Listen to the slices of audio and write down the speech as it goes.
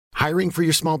Hiring for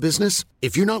your small business?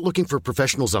 If you're not looking for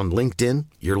professionals on LinkedIn,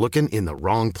 you're looking in the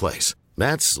wrong place.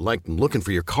 That's like looking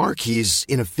for your car keys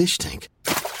in a fish tank.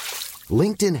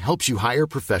 LinkedIn helps you hire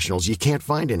professionals you can't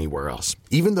find anywhere else,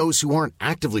 even those who aren't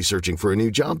actively searching for a new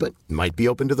job but might be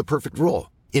open to the perfect role.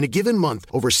 In a given month,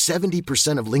 over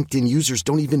 70% of LinkedIn users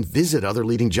don't even visit other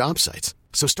leading job sites.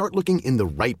 So start looking in the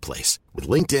right place. With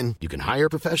LinkedIn, you can hire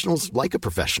professionals like a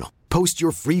professional. Post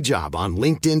your free job on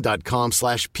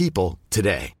linkedin.com/people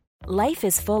today. Life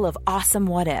is full of awesome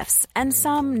what-ifs, and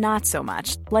some not so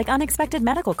much, like unexpected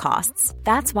medical costs.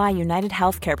 That's why United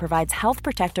Healthcare provides Health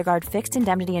Protector Guard fixed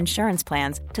indemnity insurance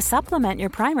plans to supplement your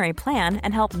primary plan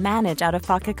and help manage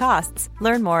out-of-pocket costs.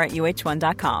 Learn more at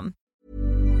uh1.com.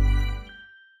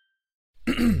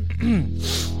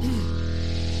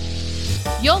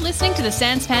 You're listening to the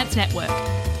Sans Pants Network.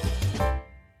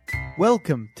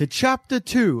 Welcome to Chapter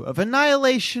 2 of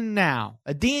Annihilation Now,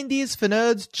 a D&D's for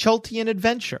Nerds Choltian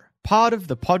adventure, part of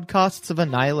the podcasts of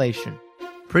Annihilation.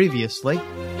 Previously...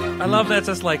 I love that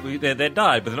it's like they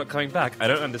died, but they're not coming back. I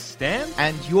don't understand.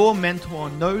 And your mentor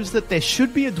knows that there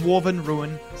should be a dwarven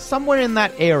ruin somewhere in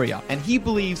that area, and he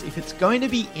believes if it's going to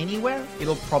be anywhere,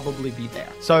 it'll probably be there.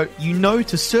 So you know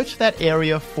to search that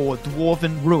area for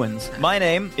dwarven ruins. My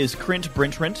name is Krint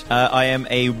Brintrint. I am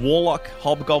a warlock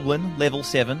hobgoblin, level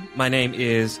 7. My name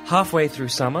is Halfway Through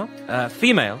Summer.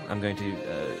 Female. I'm going to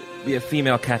be a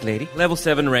female cat lady. Level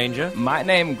 7 ranger. My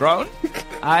name Groan.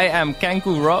 I am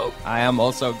Kanku Rogue. I am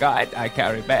also guide. I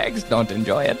carry bags. Don't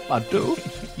enjoy it, but do.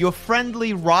 Your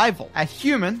friendly rival, a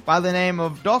human by the name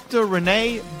of Dr.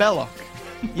 Renee Belloc.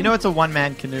 You know it's a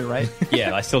one-man canoe, right?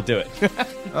 Yeah, I still do it.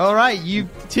 All right, you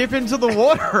tip into the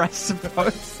water, I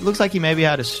suppose. Looks like he maybe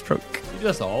had a stroke. You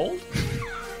just old?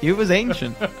 He was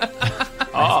ancient.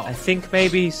 I think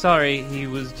maybe, he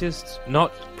was just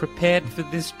not prepared for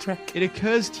this trek. It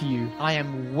occurs to you, I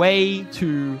am way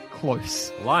too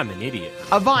close. Well, I'm an idiot.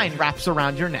 A vine wraps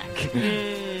around your neck.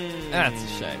 That's a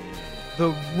shame.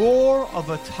 The roar of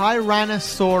a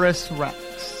Tyrannosaurus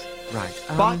Rex. Right.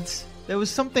 But there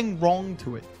was something wrong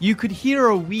to it. You could hear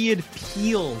a weird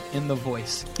peal in the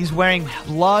voice. He's wearing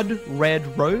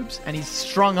blood-red robes, and he's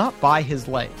strung up by his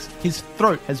legs. His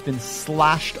throat has been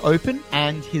slashed open,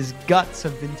 and his guts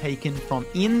have been taken from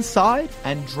inside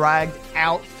and dragged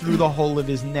out through the hole of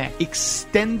his neck,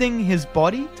 extending his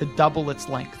body to double its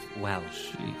length. Well,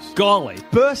 jeez. Golly.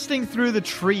 Bursting through the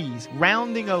trees,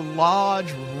 rounding a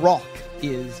large rock,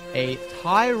 is a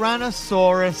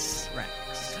Tyrannosaurus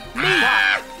Rex.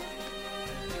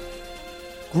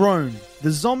 Groan.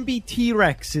 The zombie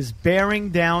T-Rex is bearing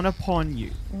down upon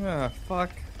you. Oh, fuck.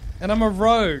 And I'm a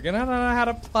rogue, and I don't know how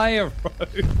to play a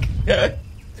rogue.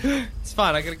 It's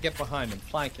fine, I gotta get behind him,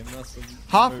 flank him. That's the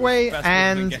Halfway best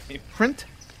and move in the game. Print,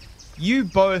 you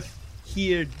both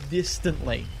hear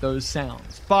distantly those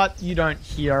sounds, but you don't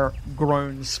hear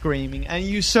groans screaming, and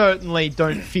you certainly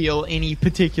don't feel any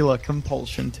particular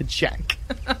compulsion to check.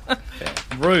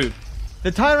 Rude.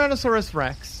 The Tyrannosaurus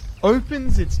Rex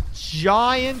opens its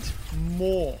giant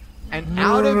maw, and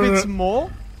out of its maw...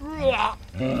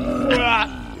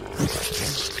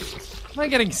 Am I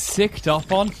getting sicked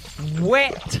up on?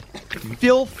 Wet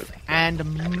filth and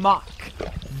muck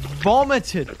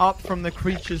vomited up from the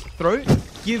creature's throat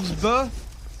gives birth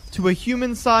to a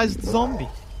human-sized zombie.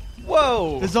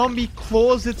 Whoa! The zombie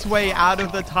claws its way out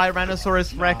of the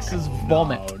Tyrannosaurus Rex's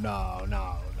vomit. No.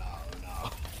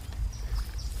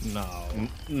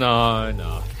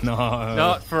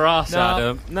 Not for us,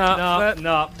 Adam. No.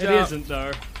 It isn't,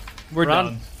 though. We're run.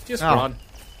 done. Just Oh. run.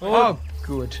 Oh,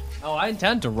 good. Oh, I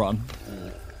intend to run.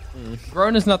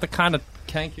 Groan is not the kind of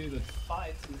Kanku that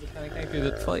fights, he's the kind of Kanku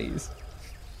that flees.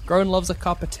 Groan loves a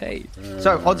cup of tea.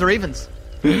 So, odds or evens?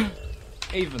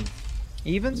 Even.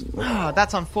 Evens? Ah,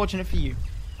 that's unfortunate for you.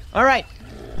 Alright.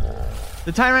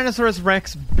 The Tyrannosaurus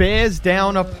Rex bears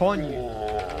down upon you.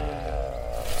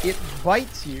 It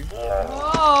bites you.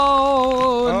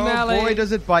 Oh, Nelly. Boy,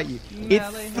 does it bite you. Nelly.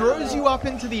 It throws you up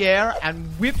into the air and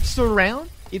whips around.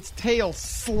 Its tail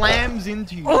slams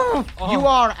into you. You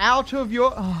are out of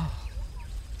your... Oh,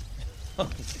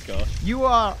 God. You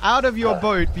are out of your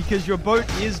boat because your boat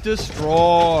is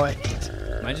destroyed.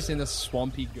 Am I just in the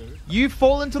swampy goo? You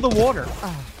fall into the water.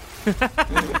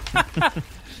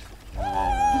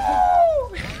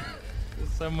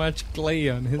 There's so much glee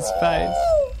on his face.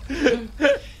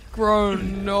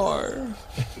 Groan, no.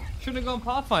 Shouldn't have gone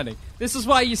pathfinding. This is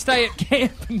why you stay at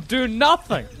camp and do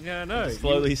nothing. Yeah, I know.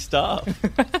 Slowly starve.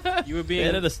 You were being...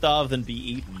 Better to starve than be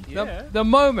eaten. Yeah. The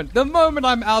moment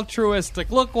I'm altruistic,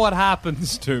 look what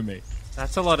happens to me.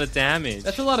 That's a lot of damage.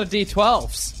 That's a lot of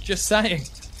D12s. Just saying.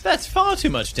 That's far too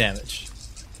much damage.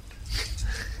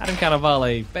 Adam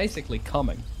Cannavale basically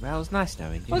coming. Well, it was nice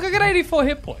knowing you. Look, I got 84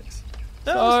 hit points.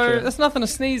 That's nothing to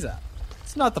sneeze at.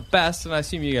 It's not the best, and I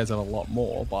assume you guys have a lot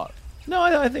more, but... No,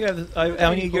 I think how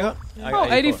many you got? I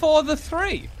got 84 the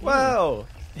 3. Wow.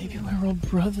 Maybe we're all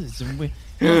brothers and we...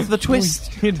 That's the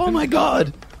twist. Oh my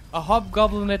god. A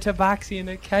hobgoblin, a tabaxi, and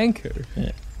a kanku.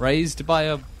 Yeah. Raised by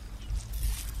a...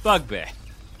 Bugbear.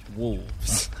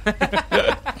 wolves.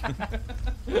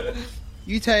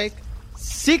 You take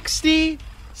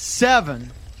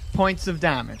 67 points of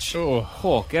damage.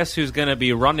 Oh, guess who's going to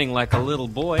be running like a little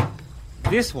boy?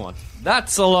 This one.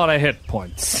 That's a lot of hit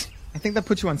points. I think that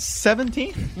puts you on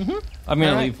 17. I'm going All to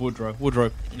right. leave Woodrow.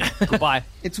 Woodrow, goodbye.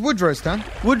 It's Woodrow's turn.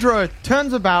 Woodrow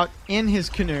turns about in his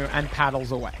canoe and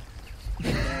paddles away.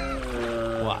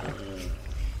 Why?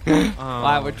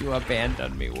 Why would you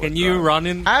abandon me, Woodrow? Can you run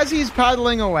in? As he's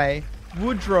paddling away,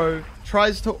 Woodrow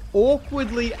tries to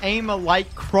awkwardly aim a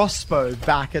light crossbow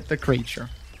back at the creature.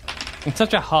 It's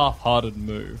such a half-hearted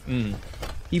move.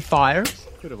 He fires,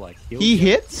 Could have healed he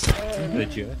hits, the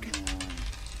jerk.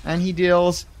 and he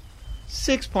deals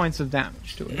 6 points of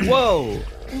damage to it. Whoa.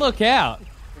 Look out.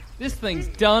 This thing's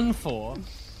done for.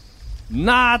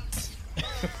 Not.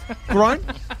 Grown,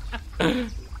 I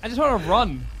just want to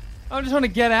run. I just want to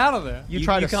get out of there. you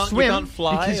try to can't- you swim can't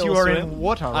fly because or you are in swim?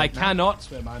 water I right now. cannot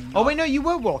swim. I'm not. Oh, wait, no, you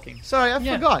were walking. Sorry, I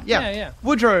Yeah. forgot. Yeah. Yeah.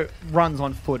 Woodrow runs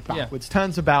on foot backwards,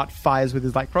 turns about, fires with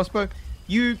his light crossbow.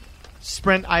 You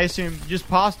sprint, I assume, just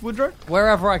past Woodrow?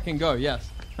 Wherever I can go, yes.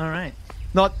 All right.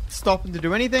 Not stopping to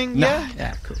do anything? Nah. Yeah?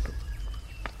 Yeah, cool.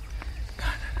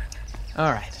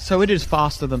 All right. So it is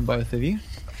faster than both of you.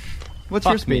 What's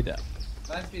your Fuck me. speed?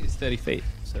 My speed is 30 feet.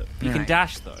 So You can Alright.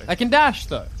 dash, though. I can dash,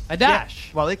 though. I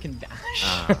dash. Well, it can dash.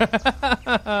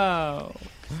 Oh.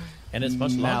 And it's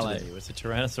much larger Mallet. than you. It's a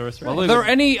Tyrannosaurus Rex. Are there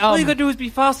any... All you got to do is be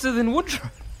faster than Woodrow.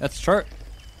 That's true.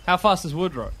 How fast is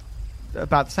Woodrow?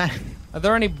 About the same. Are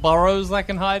there any burrows I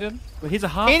can hide in? Well, he's a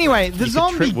half. Anyway, the You could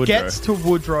zombie trip Woodrow. gets to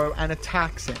Woodrow and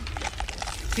attacks him.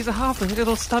 He's a half with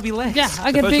little stubby legs. Yeah,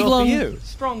 I get First big, of all for long, you.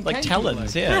 strong Like kangaroo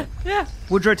talons, legs. yeah.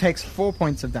 Woodrow takes 4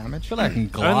 points of damage. I feel like I can Only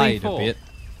glide a 4. bit.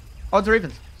 Odds or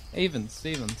evens? Evens.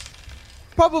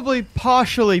 Probably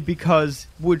partially because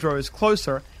Woodrow is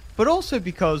closer, but also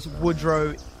because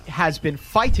Woodrow has been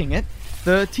fighting it.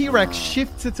 The T-Rex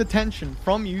shifts its attention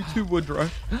from you to Woodrow.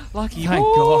 Lucky. Thank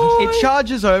God. It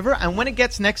charges over, and when it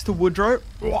gets next to Woodrow,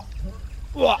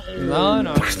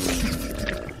 No.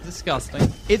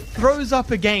 Disgusting. it throws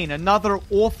up again another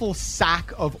awful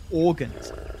sack of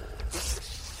organs.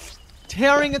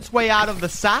 Tearing its way out of the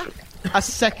sack, a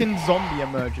second zombie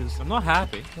emerges. I'm not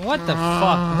happy. What the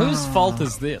fuck? Whose fault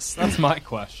is this? That's my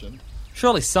question.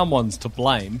 Surely someone's to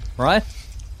blame, right?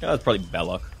 Yeah, that's probably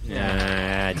Belloc.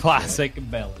 Yeah. Classic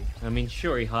belly. I mean,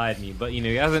 sure, he hired me, but,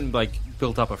 he hasn't,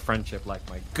 built up a friendship like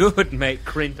my good mate,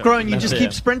 Crinton. Grown, you That's just it.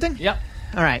 keep sprinting? Yep.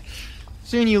 All right.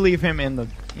 Soon you leave him in the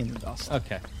dust.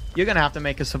 Okay. You're going to have to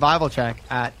make a survival check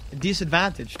at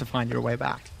disadvantage to find your way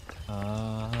back.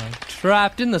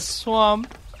 Trapped in the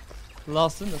swamp.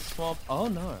 Lost in the swamp. Oh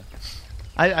no.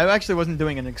 I actually wasn't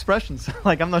doing an expression, so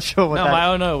I'm not sure what No, that my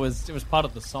oh no was part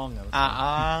of the song.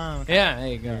 I was okay. yeah, there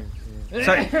you go.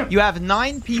 So you have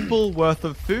 9 people worth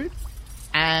of food,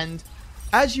 and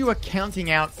as you are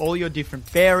counting out all your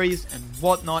different berries and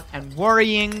whatnot, and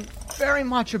worrying very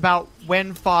much about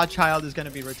when Farchild is going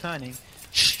to be returning,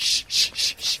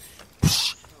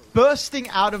 bursting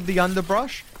out of the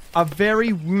underbrush, a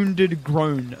very wounded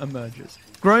Groan emerges.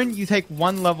 Groan, you take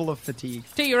 1 level of fatigue.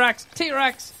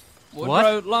 T-Rex.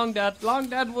 Woodrow, long dad,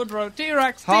 Woodrow,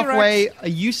 T-Rex. Halfway, are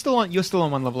you still on? You're still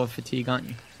on 1 level of fatigue, aren't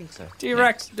you? I think so.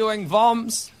 T-Rex doing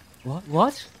voms.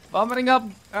 What? Vomiting up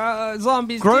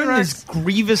zombies. Groan T-Rex. is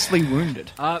grievously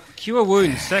wounded. Cure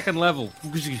wounds, 2nd level.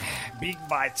 Big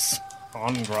bites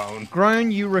on grown.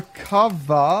 Groan, you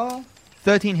recover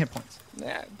 13 hit points.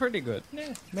 Yeah, pretty good.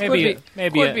 Yeah. Maybe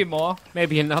could be more.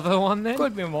 Maybe another one then?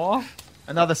 Could be more.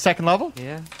 Another 2nd level.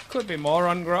 Yeah. Could be more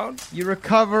ungrown. You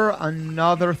recover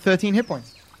another 13 hit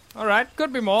points. All right,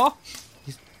 could be more.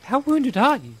 How wounded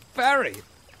are you? Very.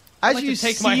 As Like you to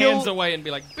take seal, my hands away and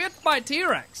be like, bit by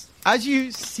T-Rex. as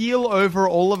you seal over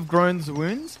all of Groan's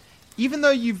wounds, even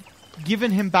though you've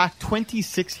given him back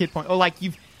 26 hit points, or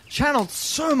you've channeled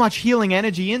so much healing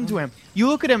energy into him, you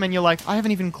look at him and you're like, I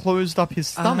haven't even closed up his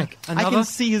stomach. I another? can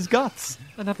see his guts.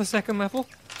 Another 2nd level?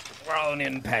 Grown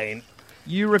in pain.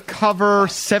 You recover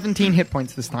 17 hit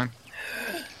points this time.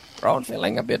 Grown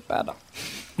feeling a bit better.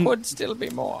 Could still be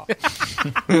more.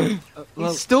 He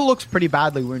still looks pretty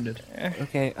badly wounded.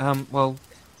 Okay, well,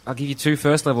 I'll give you 2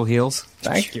 1st level heals.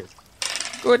 Thank you.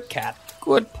 Good cat.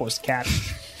 Good puss cat.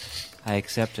 I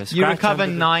accept a scratch. You recover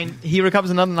under the- 9. He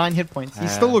recovers another 9 hit points. He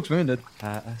still looks wounded.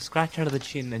 A scratch under the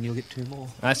chin, and you'll get 2 more.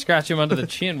 I scratch him under the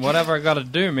chin. Whatever I got to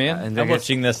do, man. And I'm I guess,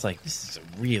 watching this like, this is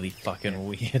really fucking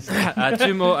weird.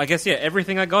 2 more. I guess, yeah,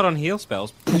 everything I got on heal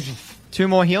spells. 2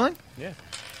 more healing? Yeah.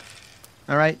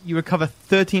 All right, you recover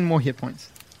 13 more hit points.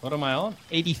 What am I on?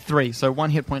 83, so 1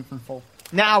 hit point from full.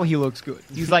 Now he looks good.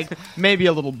 He's like maybe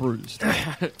a little bruised.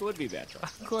 Could be better.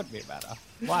 Could be better.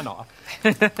 Why not?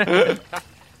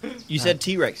 You said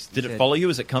T-Rex. Did it follow you?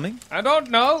 Is it coming? I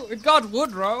don't know. It got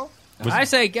Woodrow. I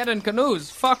say get in canoes.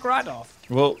 Fuck right off.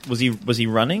 Well, was he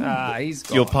running? He's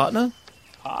gone. Your partner?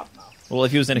 Partner. Well,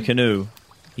 if he was in a canoe,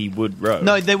 he would row.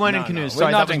 No, they weren't No, in canoes. no, Sorry,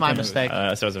 we're not that was in my canoes. mistake.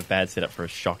 So it was a bad setup for a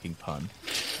shocking pun.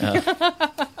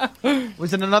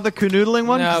 Was it another canoodling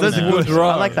one? 'Cause No, those it are was good. row.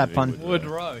 I like that pun. Would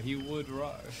row. He would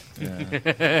row.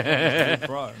 Would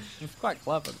row. It's quite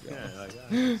clever.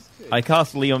 Yeah. I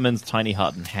cast Leomund's tiny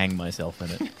hut and hang myself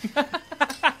in it.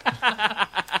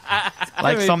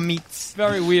 Like some meats.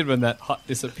 Very weird when that hut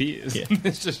disappears. Yeah.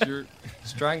 It's just your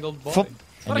strangled body.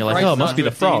 And you're like, oh, it must be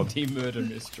the frog. D&D murder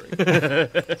mystery.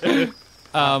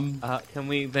 Can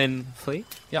we then flee?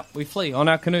 Yeah, we flee on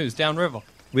our canoes downriver.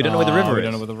 We don't know where the river We is.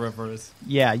 don't know where the river is.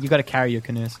 Yeah, you got to carry your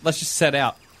canoes. Let's just set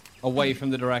out away from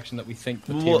the direction that we think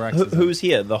the Well, T-Rex is in. who's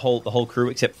here? The whole crew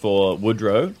except for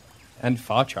Woodrow And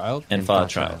Farchild. and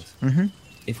Farchild. Mm-hmm.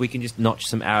 If we can just notch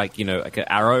some, like an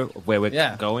arrow of where we're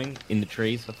Yeah. going in the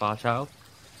trees for Farchild.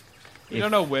 We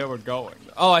don't know where we're going.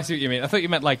 Oh, I see what you mean. I thought you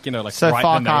meant like So write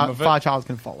the name of it. Farchild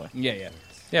can follow. Yeah, yeah.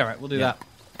 Yeah, right, we'll do Yeah. that.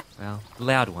 Well, the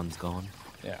loud one's gone.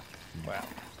 Yeah. Wow.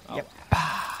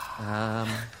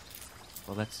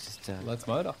 Well, let's just... Let's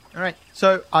motor. All right.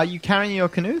 So, are you carrying your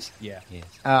canoes? Yeah. Yes.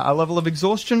 A level of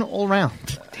exhaustion all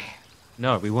round.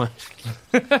 No, we weren't.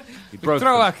 We broke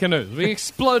Throw them. our canoes. We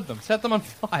explode them. Set them on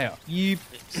fire. You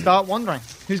start wandering.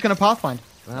 Who's going to pathfind?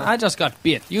 I just got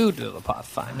bit. You do the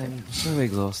pathfinding. I'm so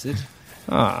exhausted.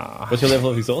 Ah. What's your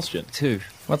level of exhaustion? 2.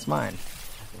 What's mine?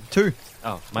 2.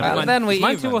 Oh, Well, then we is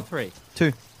mine even. 2 or 3?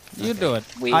 2. You do it.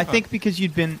 I think because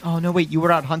you'd been... Oh, no, wait. You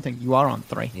were out hunting. You are on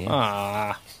 3. Yeah.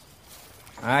 Ah.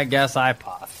 I guess I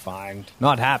pathfind.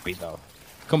 Not happy, though.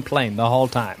 Complained the whole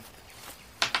time.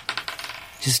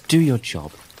 Just do your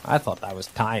job. I thought I was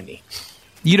tiny.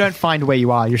 You don't find where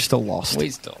you are. You're still lost. We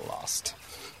still lost.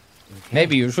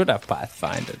 Maybe you should have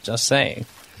pathfinder, just saying.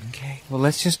 Okay, well,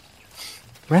 let's just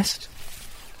rest.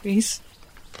 Please.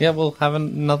 Yeah, we'll have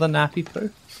another nappy poo.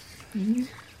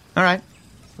 All right.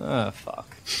 Oh,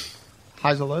 fuck.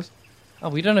 Highs or lows? Oh,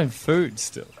 we don't have food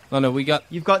still. Oh, no, we got...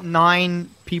 You've got 9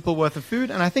 people worth of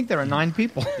food, and I think there are 9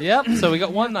 people. Yep, so we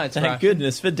got one night's Thank ration.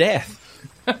 goodness for death.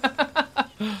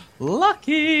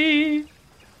 Lucky!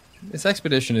 This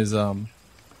expedition is,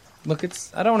 Look,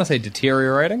 it's... I don't want to say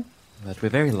deteriorating. But we're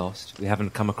very lost. We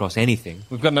haven't come across anything.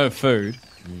 We've got no food.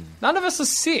 None of us are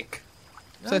sick.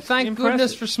 So thank impressive.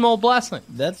 goodness for small blessing.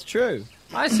 That's true.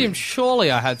 I assumed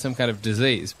surely I had some kind of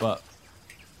disease, but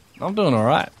I'm doing all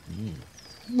right.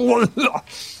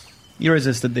 You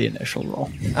resisted the initial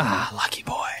roll. Ah, lucky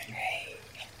boy.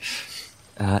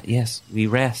 Yes, we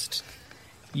rest.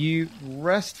 You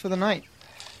rest for the night.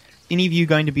 Any of you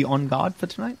going to be on guard for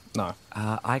tonight? No.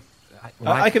 I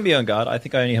can be on guard. I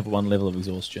think I only have 1 level of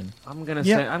exhaustion. I'm gonna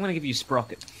Yeah. say I'm gonna give you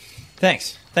Sprocket.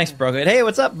 Thanks, Brockett. Hey,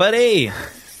 what's up, buddy?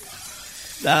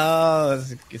 Oh,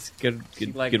 it's good,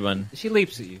 good one. She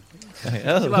leaps at you. Okay.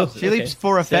 Oh, She leaps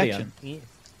for Steady affection.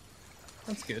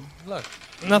 That's good. Look.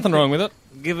 Nothing wrong with it.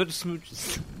 Give it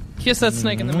smooches. Kiss that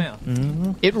snake in the mouth.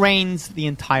 It rains the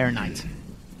entire night.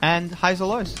 And highs or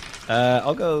lows?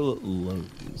 I'll go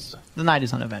lows. The night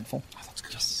is uneventful.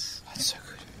 Yes. That's so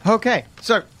good. Okay,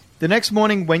 so the next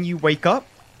morning when you wake up,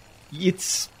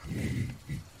 it's...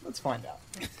 Let's find out.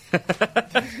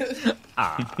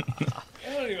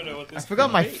 I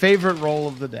forgot my favorite roll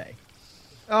of the day.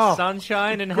 Oh,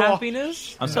 Sunshine and God.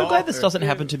 happiness. I'm so glad this doesn't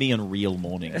happen to me on real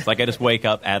mornings. Like, I just wake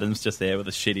up, Adam's just there with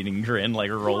a shit-eating grin, like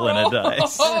rolling a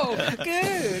dice. Oh,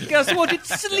 good. Guess what? It's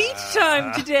sleep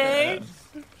time today.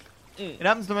 it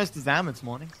happens to most of Zamet's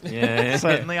mornings. Yeah.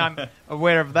 Certainly, I'm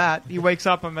aware of that. He wakes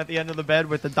up, I'm at the end of the bed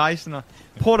with the dice and a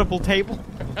portable table.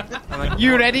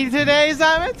 You ready today,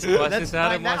 Zamet? What's this,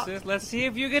 Adam? What's this? Let's see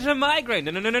if you get a migraine.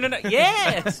 No.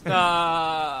 Yes!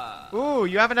 Ooh,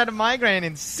 you haven't had a migraine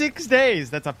in 6 days.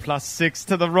 That's a +6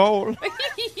 to the roll.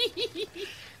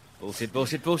 Bullshit.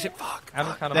 Fuck.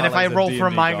 Then if I roll for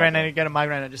a migraine and I get a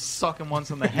migraine, I just suck him once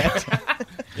on the head.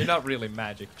 You're not really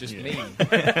magic, just me.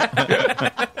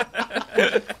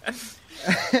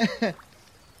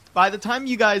 By the time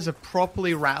you guys are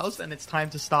properly roused and it's time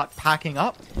to start packing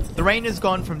up, the rain has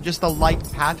gone from just a light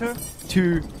patter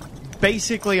to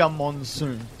basically a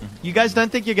monsoon. You guys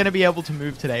don't think you're going to be able to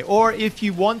move today. Or if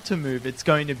you want to move, it's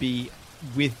going to be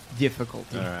with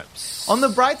difficulty. All right. On the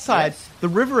bright side, the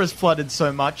river has flooded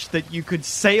so much that you could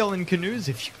sail in canoes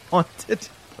if you wanted.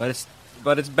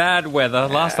 But it's bad weather.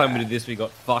 Last time we did this, we got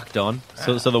fucked on.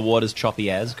 So the water's choppy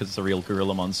as, because it's a real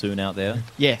gorilla monsoon out there.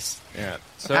 Yes. Yeah.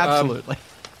 So, Absolutely.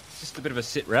 Just a bit of a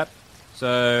sit rep.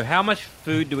 So, how much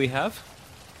food do we have?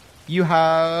 You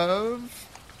have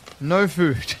no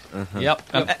food. Yep.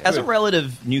 As a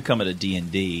relative newcomer to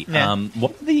D&D, Yeah.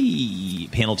 what are the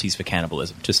penalties for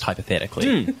cannibalism, just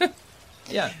hypothetically?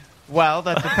 Yeah. Well,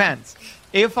 that depends.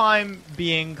 If I'm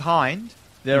being kind,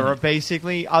 there are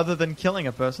basically, other than killing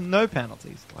a person, no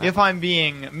penalties. If I'm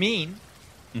being mean,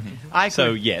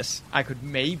 So, yes. I could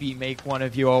maybe make one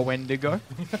of you a Wendigo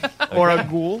or a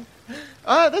ghoul.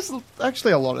 There's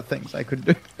actually a lot of things I could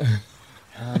do.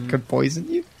 I could poison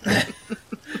you.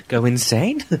 Go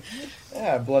insane?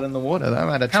 Yeah, blood in the water. That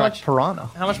might attract much-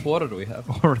 piranha. How much water do we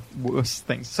have? Or worse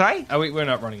things. Sorry? We're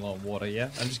not running low on water, yeah?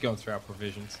 I'm just going through our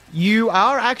provisions. You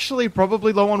are actually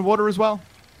probably low on water as well.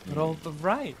 But all the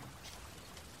right.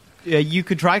 Yeah, you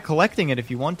could try collecting it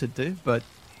if you wanted to, but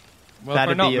Well,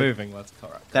 That'd if we're not be a- moving, let's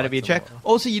correct. that'd be a check.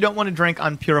 Also, you don't want to drink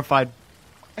unpurified.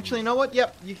 Actually, you know what?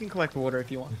 Yep, you can collect water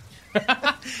if you want.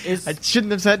 I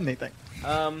shouldn't have said anything.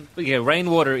 But yeah,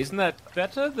 rainwater, isn't that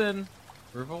better than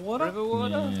River water? river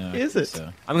water? Yeah, I Is think it? so.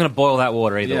 I'm going to boil that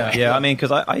water either Yeah. way. Yeah, I mean,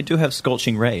 because I do have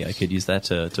Scorching Ray. I could use that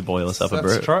to boil us up a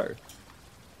brew. That's true.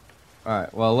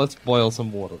 Alright, well, let's boil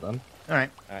some water then. All right.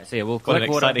 All right, so yeah, we'll What an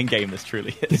collect water. exciting game this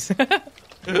truly is.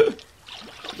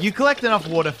 You collect enough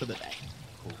water for the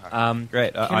day.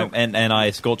 Great. And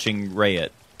I Scorching Ray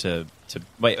it to...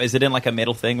 Wait, is it in like a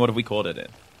metal thing? What have we called it in?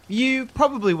 You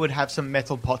probably would have some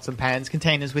metal pots and pans,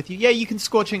 containers with you. Yeah, you can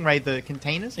scorching ray the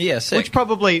containers. Yeah, sick. Which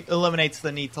probably eliminates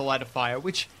the need to light a fire,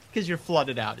 which, because you're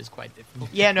flooded out, is quite difficult.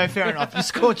 Yeah, no, fair enough. You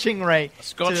scorching ray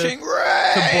Scorching to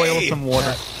Ray! boil some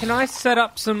water. Can I set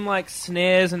up some like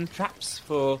snares and traps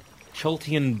for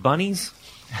Choltian bunnies?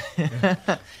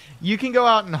 You can go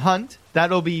out and hunt.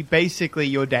 That'll be basically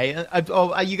your day.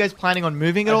 Are you guys planning on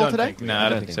moving at I all don't today? think we- No, I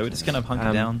don't think so. We're just going to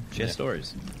hunker down, share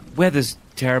stories. Weather's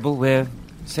terrible. We're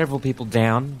several people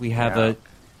down. We have a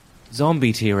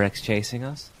zombie T-Rex chasing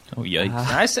us. Oh, yikes.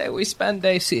 I say we spend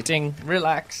day sitting,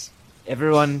 relax.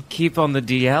 Everyone keep on the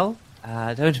DL.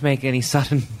 Don't make any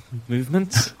sudden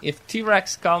movements. If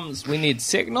T-Rex comes, we need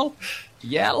signal,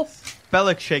 yell.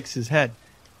 Bellic shakes his head.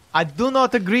 I do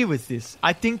not agree with this.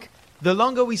 I think the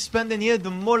longer we spend in here, the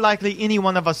more likely any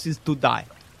one of us is to die.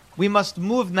 We must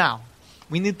move now.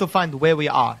 We need to find where we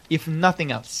are, if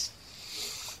nothing else.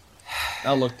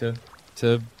 I'll look to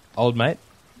old mate.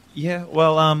 Yeah,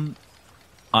 well,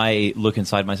 I look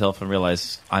inside myself and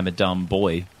realize I'm a dumb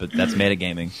boy, but that's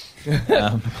metagaming.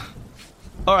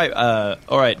 All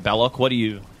right, Balok, what do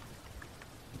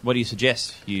you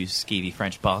suggest, you skeevy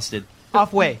French bastard?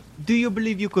 Halfway, do you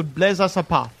believe you could blaze us a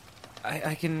path?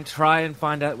 I can try and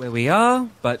find out where we are,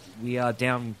 but we are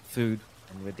down food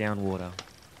and we're down water.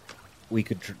 We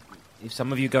could, if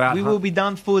some of you go out, We will be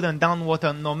down food and down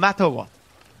water no matter what.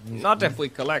 Not if we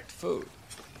collect food.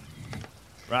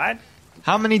 Right?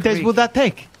 How many days will that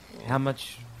take? How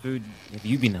much food have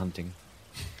you been hunting?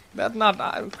 But not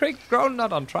Craig grown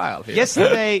not on trial here.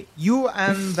 Yesterday, you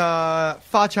and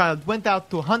Farchild went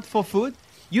out to hunt for food.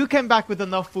 You came back with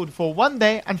enough food for one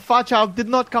day, and Farchild did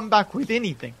not come back with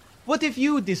anything. What if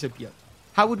you disappeared?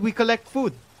 How would we collect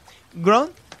food?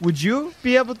 Grown, would you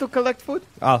be able to collect food?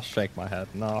 I'll shake my head.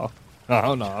 No.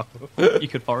 Oh, no. You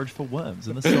could forage for worms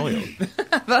in the soil.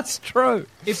 That's true.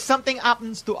 If something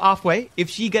happens to Halfway, if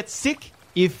she gets sick,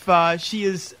 if she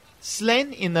is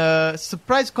slain in a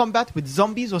surprise combat with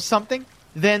zombies or something,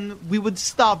 then we would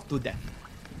starve to death.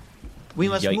 We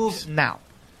must Yikes. move now.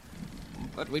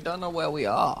 But we don't know where we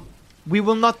are. We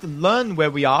will not learn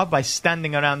where we are by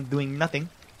standing around doing nothing.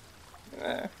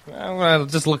 Well,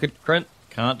 just look at Krent.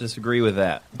 Can't disagree with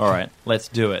that. All right, let's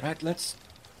do it. Right, let's.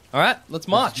 All right, let's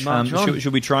march. march on.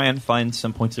 Should we try and find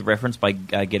some points of reference by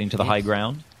getting to the high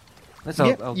ground?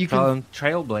 Yeah, I'll you try can- and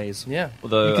trailblaze. Yeah.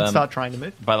 Although, You can start trying to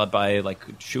move. by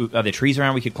are there trees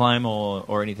around we could climb,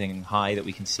 or anything high that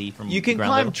we can see from? You can ground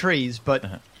climb level? trees, but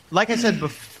like I said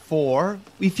before,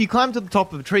 if you climb to the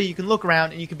top of a tree, you can look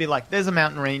around and you can be like, there's a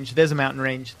mountain range, there's a mountain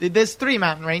range. There's 3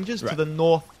 mountain ranges to Right. the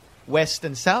north, west,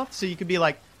 and south, so you could be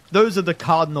like, those are the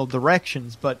cardinal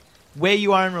directions, but where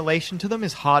you are in relation to them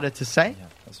is harder to say.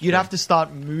 that's You'd true. have to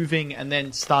start moving and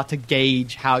then start to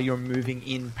gauge how you're moving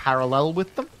in parallel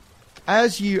with them.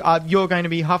 As you're going to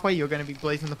be halfway, you're going to be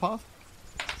blazing the path.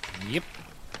 Yep.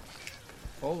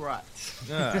 All right.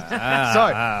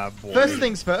 Boy. First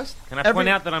things first. Can I point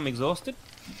out that I'm exhausted?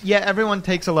 Yeah, everyone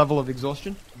takes a level of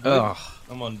exhaustion. Ugh.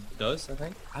 I'm on dose, I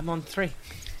think. I'm on 3.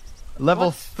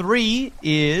 Level 3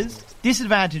 is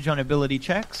disadvantage on ability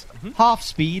checks, half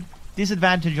speed,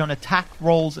 disadvantage on attack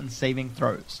rolls and saving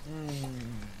throws.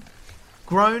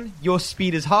 Groan, your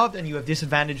speed is halved and you have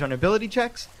disadvantage on ability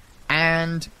checks.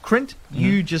 And Krint,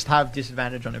 you just have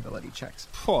disadvantage on ability checks.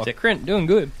 Oh, Krint, doing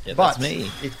good. Yeah, But that's me.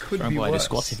 it could Throwing be away to worse.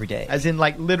 squats every day. As in,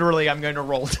 like, literally, I'm going to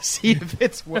roll to see if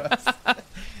it's worse.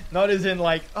 Not as in,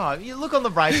 like, oh, you look on the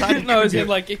bright side. It No, could as be- in,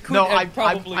 like, it could No, have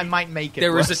probably... I might make it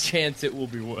There worse. is a chance it will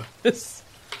be worse.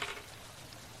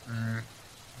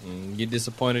 You're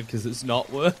disappointed because it's not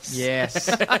worse?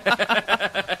 Yes.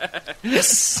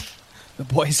 Yes! The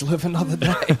boys live another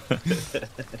day.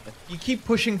 You keep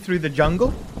pushing through the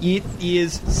jungle. It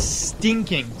is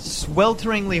stinking,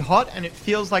 swelteringly hot, and it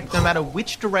feels like no matter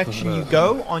which direction you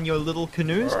go on your little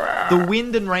canoes, the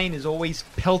wind and rain is always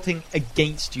pelting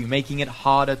against you, making it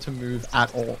harder to move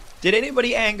at all. Did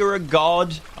anybody anger a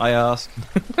god? I ask.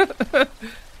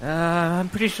 I'm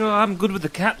pretty sure I'm good with the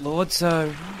cat lord,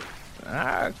 so...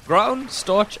 Grown,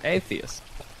 staunch atheist.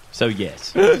 So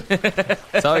yes.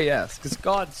 So yes, because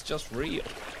God's just real.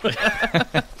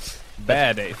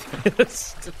 Bad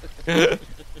atheist.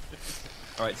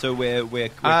 All right, so we're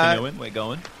canoeing. We're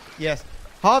going. Yes.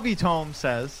 Harvey Tome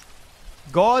says,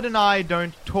 God and I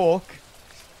don't talk,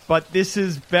 but this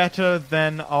is better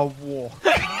than a walk.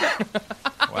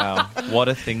 Wow, what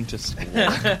a thing to score.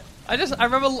 I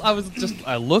remember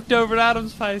I looked over at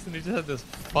Adam's face and he just had this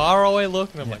faraway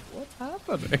look and I'm like, what's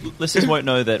happening? Listeners won't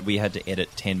know that we had to edit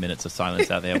 10 minutes of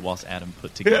silence out there whilst Adam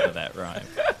put together that rhyme.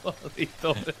 Well, he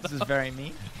thought it. This is very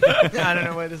mean. I don't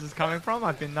know where this is coming from.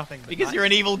 I've been nothing but Because nice. you're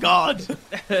an evil god.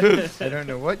 I don't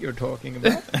know what you're talking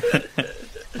about.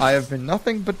 I have been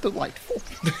nothing but delightful.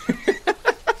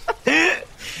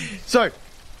 So,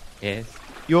 Yes.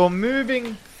 you're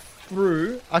moving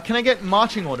through. Can I get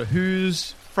marching order?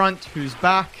 Who's front? Who's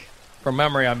back? From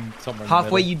memory, I'm somewhere in the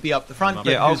Halfway, middle. you'd be up the front. but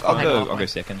Yeah, who's behind I'll halfway? go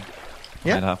second.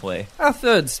 Yeah? Right halfway. Our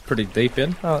third's pretty deep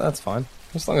in. Oh, that's fine.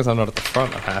 As long as I'm not at the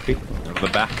front, I'm happy. The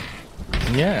back.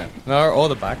 Yeah. No, or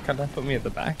the back. Can't put me at the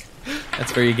back.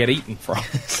 That's where you get eaten from.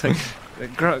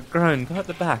 Grown, go at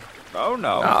the back. Oh,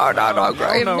 no. No,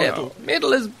 Grown. no, Middle.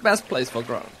 Middle is best place for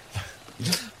Grown.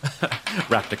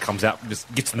 Raptor comes out and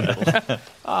just gets in the middle.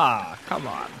 Come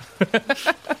on.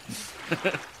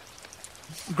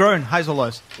 Groan, highs or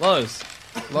lows? Lows.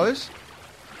 Lows?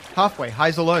 Halfway,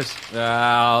 highs or lows?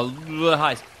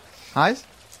 Highs. Highs?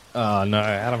 Oh, no.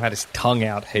 Adam had his tongue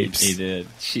out heaps. He did.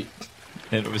 Shit.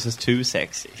 It was just too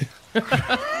sexy.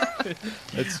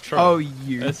 It's true. Oh,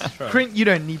 you. That's true. Krint, you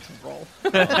don't need to roll.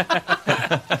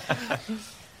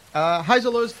 Highs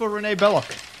or lows for Renee Belloc?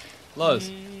 Lows.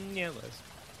 Yeah, lows.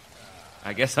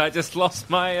 I guess I just lost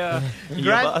my...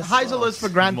 Highs or lows for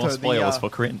Granto? More spoils for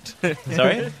Crint.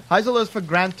 Sorry? Highs or lows for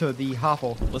Granto, the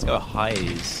half-orc? Let's go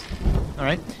highs. All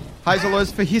right. Highs or lows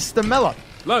for Histamella?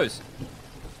 Lows.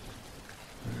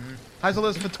 Highs or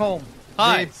lows for Tolm?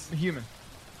 Highs. The human.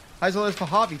 Highs or lows for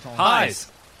Harvey Tolm?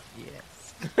 Highs.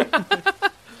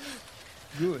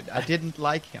 Good. I didn't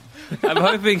like him. I'm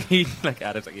hoping he... Like,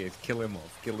 Adam's like, yes, kill him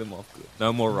off. Kill him off. Good.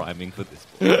 No more rhyming for this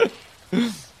boy.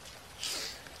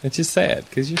 It's just sad,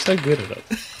 because you're so good at it.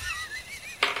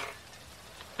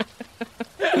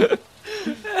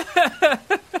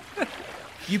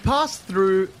 You pass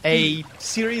through a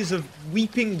series of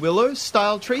weeping willow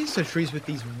style trees, so trees with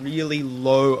these really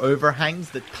low overhangs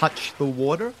that touch the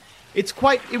water. It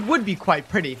would be quite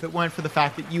pretty if it weren't for the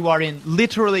fact that you are in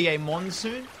literally a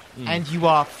monsoon and you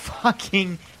are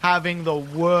fucking having the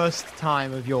worst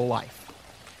time of your life.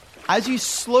 As you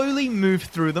slowly move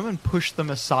through them and push them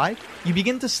aside, you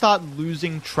begin to start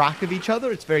losing track of each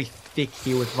other. It's very thick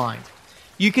here with vines.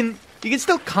 You can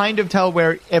still kind of tell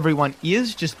where everyone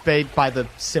is just by the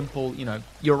simple,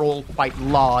 you're all quite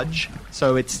large,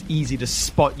 so it's easy to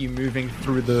spot you moving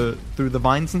through the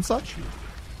vines and such.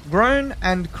 Groan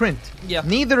and Krint. Yeah.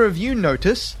 Neither of you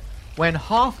notice when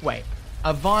halfway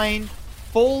a vine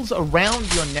falls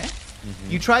around your neck.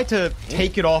 You try to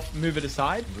take it off, move it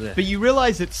aside, but you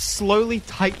realize it's slowly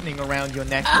tightening around your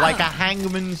neck like a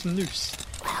hangman's noose.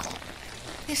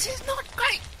 This is not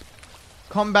great.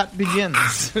 Combat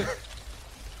begins.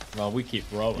 Well, we keep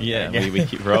rolling. Yeah, we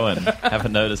keep rowing.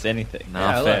 Haven't noticed anything. No,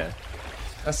 Yeah, fair. look.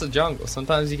 That's the jungle.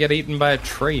 Sometimes you get eaten by a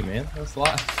tree, man. That's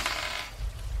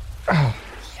life. Oh,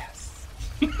 yes.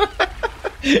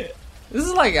 This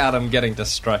is like Adam getting to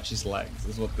stretch his legs,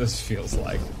 is what this feels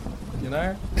like. You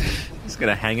know? Just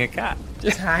gonna hang a cat.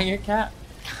 Just hang a cat.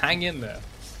 Hang in there.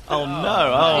 Oh, no.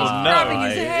 Oh, no. grabbing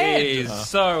his head. He's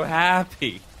so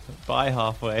happy. Bye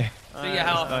halfway. See you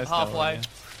nice halfway. going, yeah.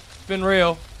 It's been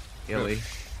real. Gilly.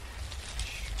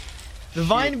 The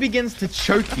vine begins to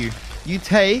choke you. You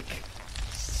take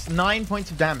 9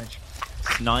 points of damage.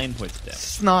 9 points of damage.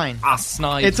 It's 9.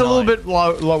 Snide. It's a little bit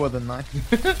lower than 9.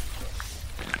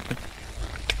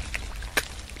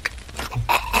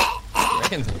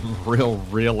 Real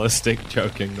realistic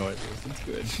choking noises. It's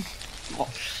good.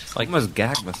 I almost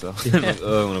gagged myself.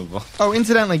 Oh,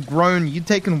 incidentally, Groan, you'd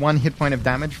taken 1 hit point of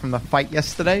damage from the fight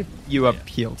yesterday. You are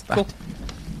healed back. Cool.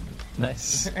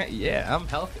 Nice. Yeah, I'm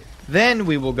healthy. Then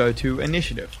we will go to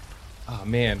initiative. Oh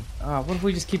man, what if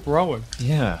we just keep rolling?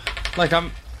 Yeah. Like I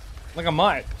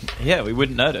might. Yeah, we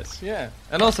wouldn't notice. Yeah,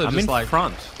 and also I'm just in like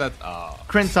front. that.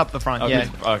 Crint's up the front, Oh, yeah.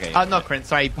 okay. Not Crint,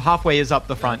 sorry. Halfway is up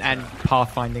the front and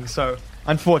pathfinding, so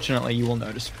unfortunately you will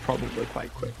notice probably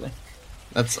quite quickly.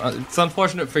 That's it's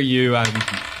unfortunate for you and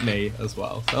me as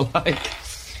well. So like,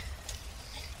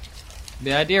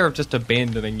 the idea of just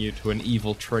abandoning you to an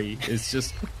evil tree is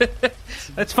just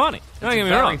That's funny. Don't get me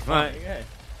very wrong. funny. Like, yeah.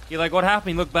 You're like, what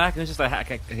happened? You look back and it's just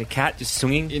a cat just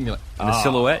swinging and you're like, in the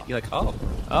silhouette. You're like, oh.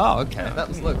 oh, okay. That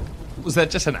was look. Was that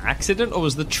just an accident, or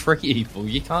was the tree evil?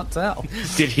 You can't tell.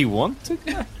 Did he want to?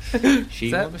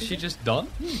 Was she just done?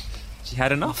 She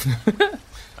had enough.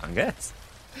 I guess.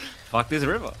 Fuck this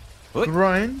river. Look.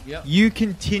 Groan, Yep. you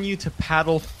continue to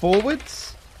paddle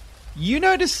forwards. You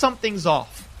notice something's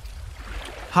off.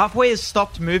 Halfway has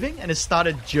stopped moving and has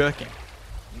started jerking.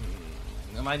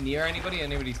 Am I near anybody?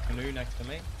 Anybody's canoe next to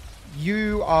me?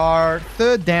 You are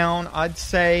third down. I'd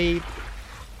say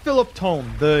Philip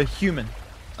Tolm, the human,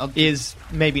 is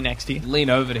maybe next to you. Lean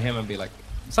over to him and be like,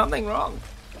 something wrong.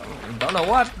 Don't know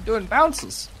what. Doing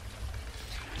bounces.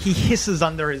 He hisses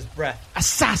under his breath.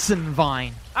 Assassin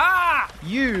Vine. Ah!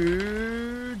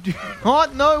 You do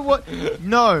not know what...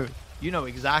 No. You know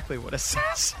exactly what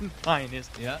Assassin Vine is.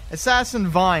 Yeah. Assassin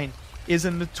Vine is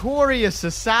a notorious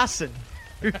assassin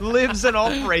who lives and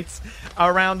operates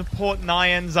around Port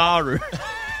Nyanzaru.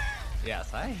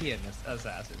 Yes, I hear an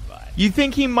assassin vibe. You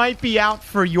think he might be out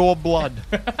for your blood?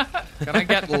 Can I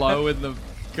get low in the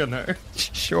canoe?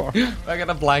 Sure. I got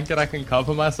a blanket I can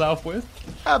cover myself with?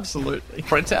 Absolutely.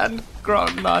 Pretend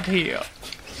Gron not here.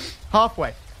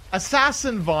 Halfway.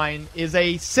 Assassin Vine is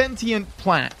a sentient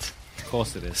plant. Of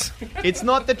course it is. It's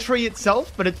not the tree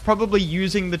itself, but it's probably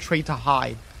using the tree to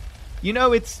hide. You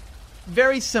know, it's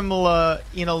very similar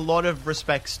in a lot of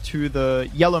respects to the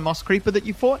yellow moss creeper that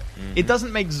you fought. Mm-hmm. It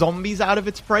doesn't make zombies out of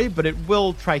its prey, but it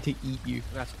will try to eat you.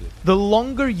 That's good. The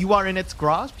longer you are in its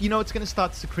grasp, you know it's going to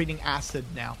start secreting acid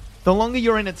now. The longer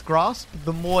you're in its grasp,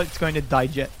 the more it's going to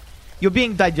digest. You're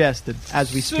being digested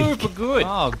as we speak. Super good.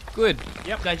 Oh, good.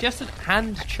 Yep. Digested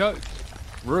and choked.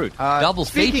 Rude. Double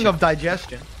Speaking feature. of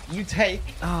digestion, you take...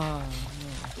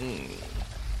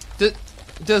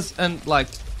 Does, and like,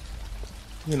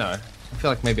 you know, I feel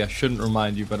like maybe I shouldn't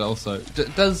remind you, but also,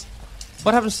 does,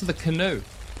 what happens to the canoe?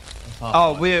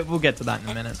 Oh, we'll get to that in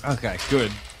a minute. Okay,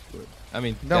 good. I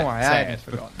mean, Don't worry, I sad, haven't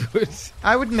but forgotten. Good.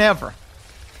 I would never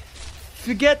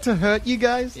forget to hurt you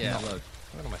guys. Yeah, No. look.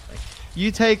 What am I thinking?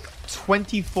 You take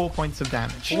 24 points of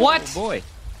damage. What? Oh boy.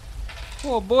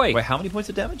 Oh boy. Wait, how many points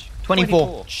of damage?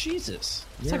 24. Jesus.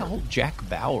 It's like a whole Jack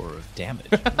Bauer of damage.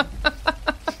 I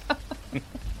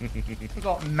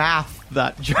got math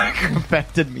that joke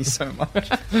affected me so much.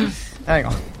 Hang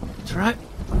on. That's right.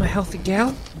 I'm a healthy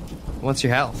gal. What's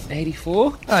your health?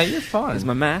 84. Oh, you're fine. There's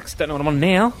my max. Don't know what I'm on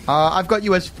now. I've got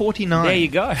you as 49. There you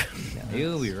go.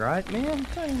 You'll be right, man.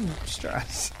 Don't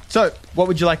stress. So, what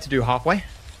would you like to do halfway?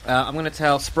 I'm going to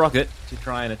tell Sprocket to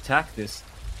try and attack this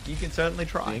You can certainly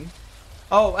try. thing.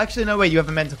 Oh, actually, no, wait. You have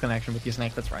a mental connection with your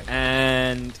snake. That's right.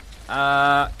 And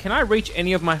can I reach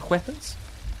any of my weapons?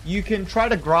 You can try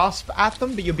to grasp at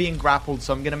them, but you're being grappled,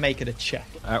 so I'm going to make it a check.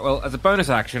 Well, as a bonus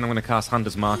action, I'm going to cast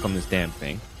Hunter's Mark on this damn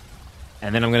thing.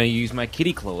 And then I'm going to use my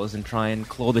kitty claws and try and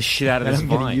claw the shit out of And this I'm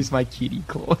going to vine. use my kitty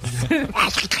claws.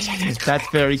 That's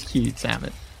very cute,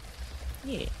 Samet.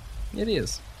 Yeah. It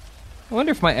is. I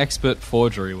wonder if my expert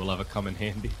forgery will ever come in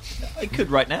handy. I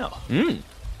could right now.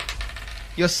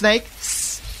 Your snake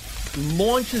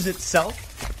launches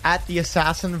itself at the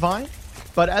assassin vine,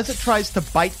 but as it tries to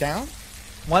bite down,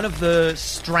 one of the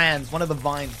strands, one of the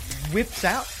vines, whips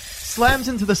out, slams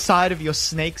into the side of your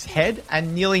snake's head,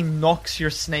 and nearly knocks your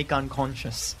snake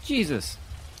unconscious. Jesus.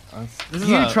 This is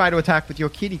You a- try to attack with your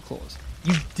kitty claws.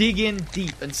 You dig in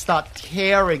deep and start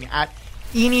tearing at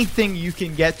anything you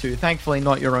can get to. Thankfully,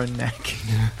 not your own neck.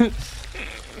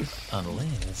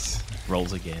 Unless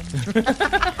rolls again.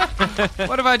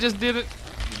 What if I just did it?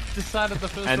 Decided the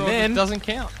first And roll then- just doesn't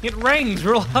count. It rains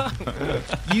real hard.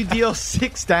 You deal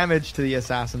 6 damage to the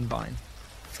assassin vine,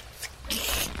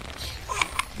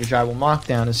 which I will mark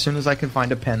down as soon as I can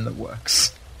find a pen that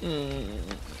works.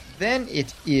 Then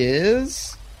it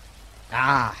is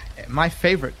My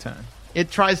favorite turn. It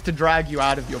tries to drag you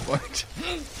out of your boat.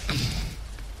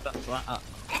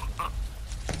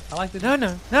 I like the...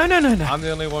 No. I'm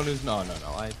the only one who's... No.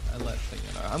 I let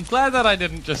things know. I'm glad that I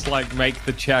didn't just, make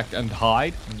the check and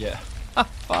hide. Yeah.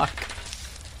 Fuck.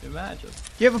 Imagine.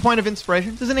 Do you have a point of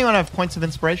inspiration? Does anyone have points of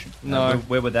inspiration? No.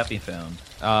 Where would that be found?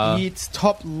 It's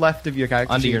top left of your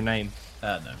character Under sheet. your name.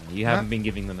 No. You haven't been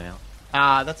giving them out.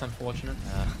 That's unfortunate.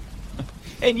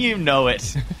 And you know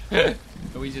it.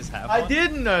 We just have I one?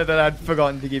 didn't know that I'd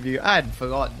forgotten to give you... I hadn't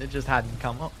forgotten. It just hadn't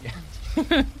come up yet.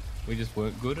 We just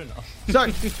weren't good enough. So,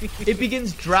 it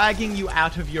begins dragging you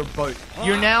out of your boat.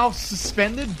 You're now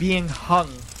suspended, being hung.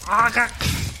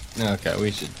 Okay, we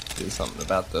should do something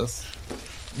about this.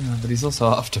 But he's also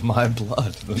after my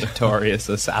blood, the notorious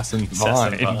assassin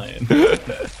Vine.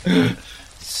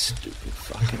 Stupid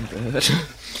fucking bird.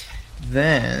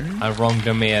 Then... I wronged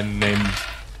a man named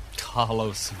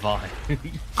Carlos Vine.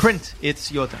 Krint,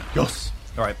 it's your turn. Yes.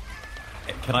 All right.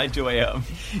 Can I do a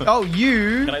Oh,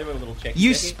 you... Can I do a little check?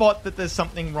 You spot that there's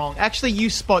something wrong. Actually, you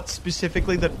spot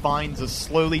specifically that Vines are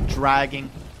slowly dragging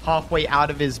halfway out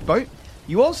of his boat.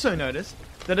 You also notice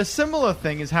that a similar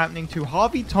thing is happening to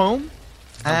Harvey Tome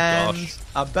and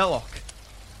a Belloc.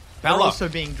 They're also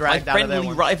being dragged my out of their friendly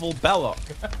one. rival Belloc.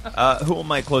 Who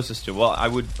am I closest to? Well,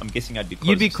 I'm guessing I'd be closest.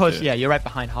 You'd be close. to... Yeah, you're right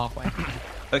behind halfway.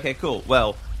 Okay, cool.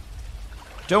 Well,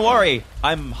 don't worry.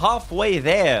 I'm halfway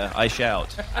there, I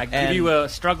shout. I give you a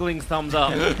struggling thumbs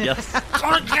up. Yes.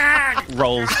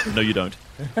 Rolls. No, you don't.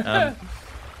 Do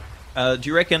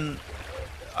you reckon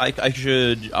I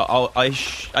should...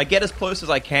 I get as close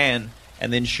as I can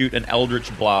and then shoot an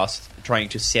Eldritch Blast trying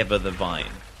to sever the vine?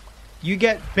 You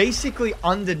get basically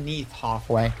underneath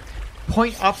halfway.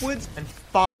 Point upwards and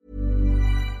fire.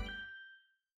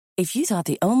 If you thought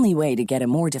the only way to get a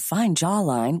more defined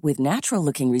jawline with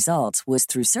natural-looking results was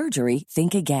through surgery,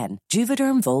 think again.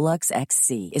 Juvederm Volux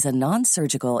XC is a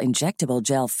non-surgical injectable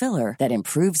gel filler that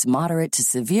improves moderate to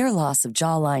severe loss of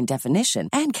jawline definition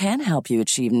and can help you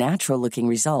achieve natural-looking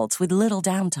results with little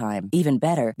downtime. Even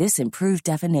better, this improved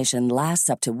definition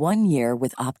lasts up to 1 year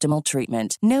with optimal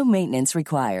treatment. No maintenance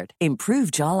required.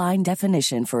 Improve jawline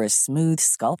definition for a smooth,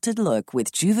 sculpted look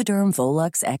with Juvederm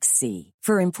Volux XC.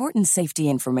 For important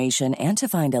safety information and to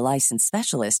find a licensed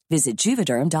specialist, visit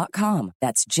Juvederm.com.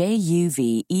 That's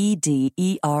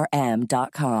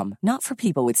JUVEDERM.com. Not for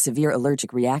people with severe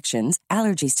allergic reactions,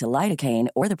 allergies to lidocaine,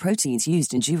 or the proteins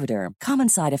used in Juvederm. Common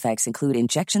side effects include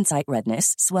injection site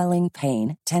redness, swelling,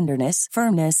 pain, tenderness,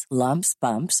 firmness, lumps,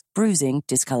 bumps, bruising,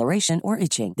 discoloration, or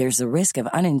itching. There's a risk of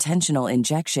unintentional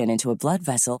injection into a blood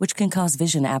vessel, which can cause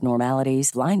vision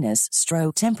abnormalities, blindness,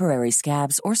 stroke, temporary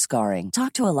scabs, or scarring.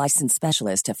 Talk to a licensed specialist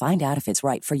to find out if it's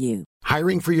right for you.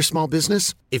 Hiring for your small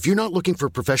business? If you're not looking for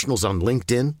professionals on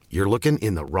LinkedIn, you're looking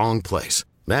in the wrong place.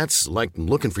 That's like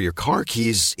looking for your car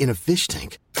keys in a fish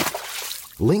tank.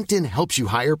 LinkedIn helps you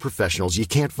hire professionals you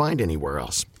can't find anywhere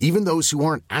else, even those who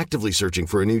aren't actively searching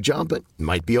for a new job but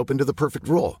might be open to the perfect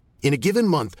role. In a given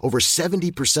month, over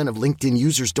 70% of LinkedIn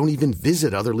users don't even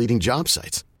visit other leading job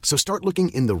sites. So start looking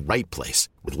in the right place.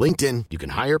 With LinkedIn, you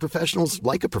can hire professionals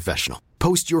like a professional.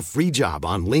 Post your free job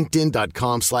on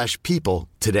linkedin.com/people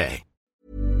today.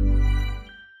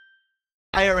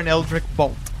 Fire an Eldritch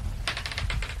Bolt.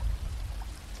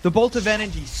 The bolt of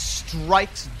energy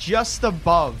strikes just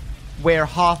above where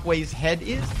Halfway's head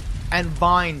is, and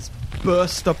vines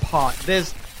burst apart.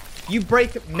 You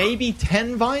break maybe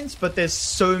 10 vines, but there's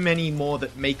so many more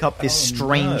that make up this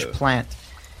strange plant.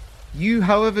 You,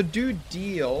 however, do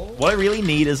deal... What I really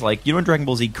need is, you know when Dragon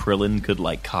Ball Z Krillin could,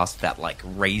 cast that,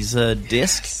 razor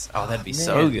disc? Yes. Oh, that'd be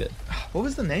so good. What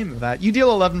was the name of that? You deal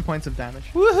 11 points of damage.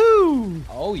 Woohoo!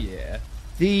 Oh, yeah.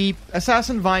 The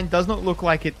Assassin Vine does not look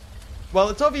like it... Well,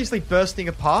 it's obviously bursting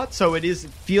apart, so it is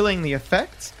feeling the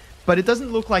effects, but it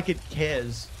doesn't look like it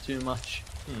cares too much.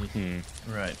 Mm-hmm.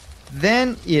 Right.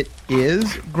 Then it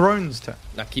is Groan's turn.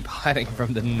 I keep hiding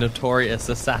from the notorious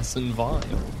Assassin Vine.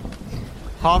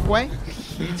 Halfway,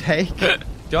 you take...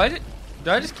 Do I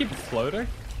just keep floating?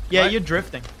 Yeah, you're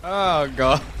drifting. Oh,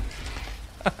 God.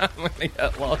 I'm gonna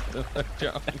get lost in the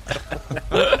jungle.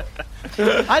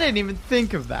 I didn't even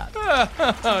think of that.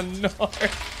 Oh, no.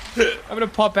 I'm gonna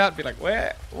pop out and be like,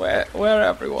 where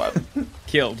everyone?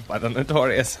 Killed by the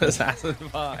notorious Assassin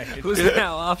Vine. Who's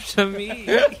now after me?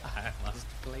 I must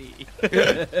flee.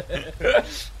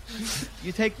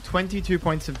 You take 22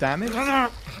 points of damage.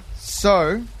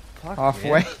 So,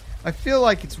 halfway, I feel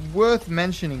like it's worth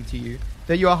mentioning to you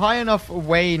that you are high enough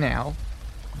away now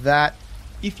that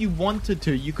if you wanted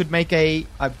to, you could make an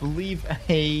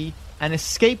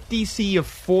escape DC of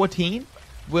 14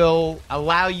 will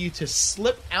allow you to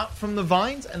slip out from the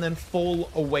vines and then fall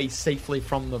away safely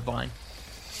from the vine.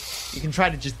 You can try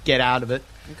to just get out of it.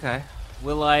 Okay.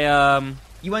 Will I,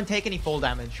 You won't take any fall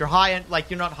damage. You're high,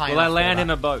 you're not high Will enough I land for in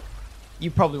that. a boat?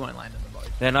 You probably won't land in the boat.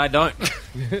 Then I don't.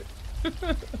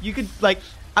 You could,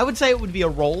 I would say it would be a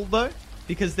roll, though,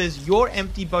 because there's your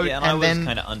empty boat Yeah, and I was then...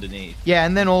 kind of underneath. Yeah,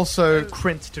 and then also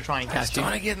Krint to try and catch you.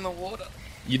 to get in the water.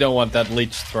 You don't want that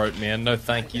leech throat, man. No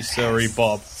thank you, sorry,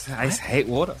 Bob. I hate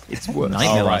water. It's worse.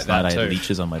 Nightmare Oh, right, last night. that I had too.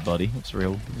 leeches on my body. It's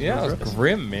real. Yeah, it was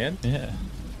grim, man. Yeah.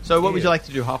 So what would you like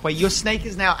to do, Halfway? Your snake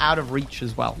is now out of reach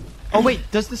as well. Oh, wait,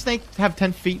 does the snake have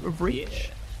 10 feet of reach?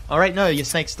 Yeah. All right, no, your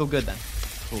snake's still good then.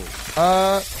 Cool.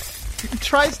 He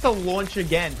tries to launch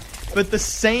again, but the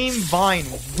same vine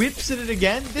whips at it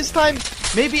again. This time,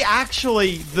 maybe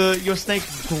actually your snake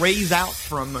grays out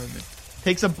for a moment.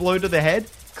 Takes a blow to the head,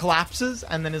 collapses,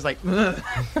 and then is like, "Ugh,"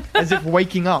 as if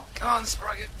waking up. Come on,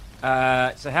 Sprocket.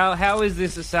 So how is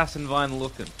this assassin vine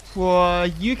looking? Well,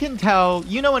 you can tell,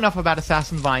 you know enough about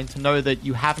Assassin Vine to know that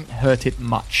you haven't hurt it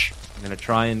much. I'm going to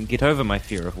try and get over my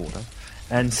fear of water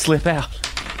and slip out.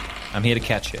 I'm here to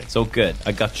catch you. It's all good.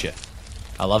 I got you.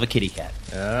 I love a kitty cat.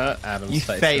 Adam's You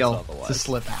face fail says otherwise. to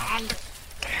slip out.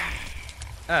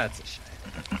 That's a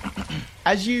shame.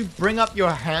 As you bring up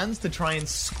your hands to try and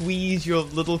squeeze your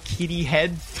little kitty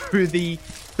head through the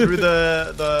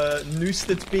noose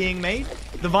that's being made,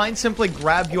 the vines simply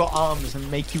grab your arms and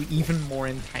make you even more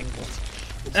entangled.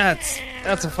 That's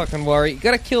a fucking worry. You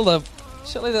gotta kill the...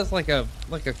 Surely there's like a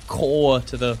core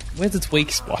to the... Where's its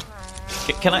weak spot?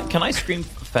 Can I scream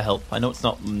for help? I know it's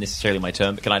not necessarily my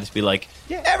turn, but can I just be like,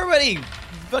 yeah, everybody,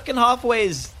 fucking halfway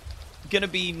is gonna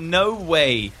be no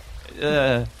way.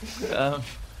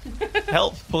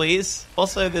 Help, please.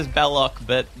 Also, there's Belloc,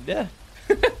 but yeah.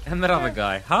 And that other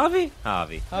guy. Harvey?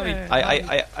 Harvey.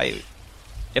 I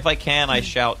if I can, I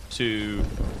shout to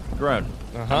Groan.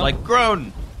 Uh-huh. I'm like,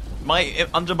 Groan,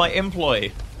 under my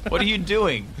employ. What are you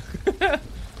doing?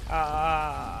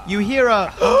 You hear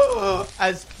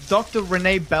as Dr.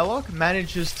 Rene Belloc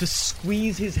manages to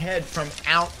squeeze his head from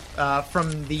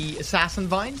the assassin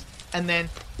vines, and then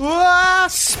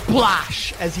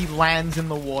splash as he lands in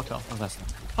the water. Oh, that's not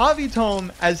good. Harvey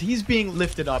Tom, as he's being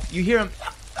lifted up, you hear him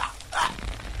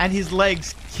and his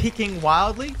legs kicking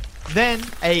wildly. Then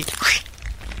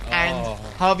and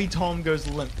Harvey Tom goes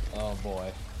limp. Oh,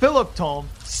 boy. Philip Tom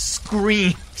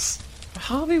screams.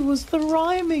 Harvey was the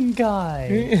rhyming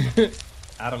guy.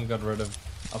 Adam got rid of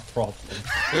a problem.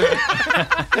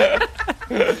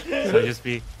 So just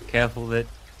be careful that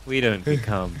we don't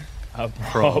become A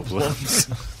problems.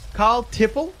 Carl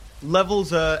Tipple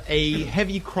levels a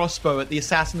heavy crossbow at the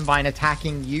assassin vine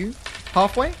attacking you.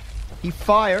 Halfway, he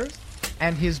fires,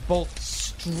 and his bolt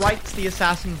strikes the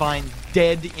assassin vine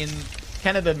dead in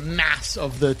kind of the mass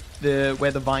of the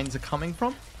where the vines are coming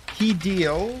from. He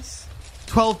deals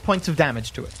 12 points of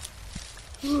damage to it.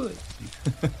 Good.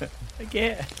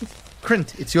 Again.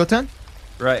 Krint, it's your turn.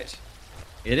 Right.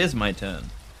 It is my turn.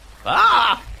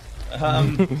 Ah!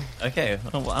 Okay.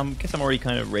 Well, I guess I'm already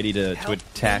kind of ready to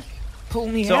attack. Pull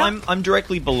me So out. I'm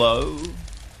directly below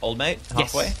old mate,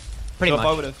 halfway. Yes, pretty much. If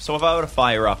I were to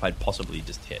fire up, I'd possibly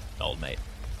just hit old mate.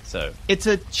 So It's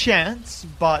a chance,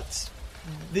 but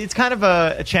it's kind of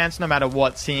a chance no matter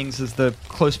what, seeing as the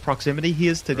close proximity he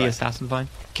is to the Right. assassin vine.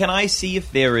 can I see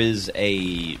if there is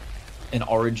an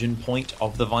origin point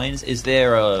of the vines? Is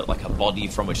there a body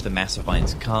from which the mass of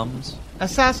vines comes?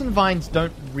 Assassin vines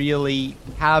don't really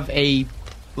have a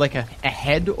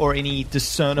head or any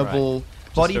discernible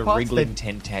body just a parts. wriggling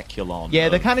tentaculon. Yeah,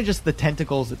 they're kind of just the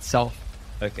tentacles itself.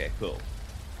 Okay, cool.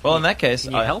 Well, in that case,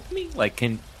 Can you help me?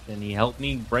 Can he help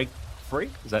me break free?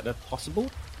 Is that possible?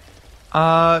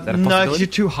 No, that a 'cause possibility? you're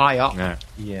too high up. No.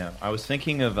 Yeah, I was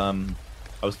thinking of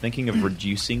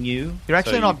reducing you. You're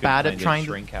actually so not you could bad at kind of trying to-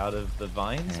 shrink out of the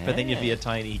vines, but then you'd be a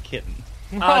tiny kitten.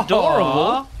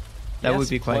 Adorable. That Yes, would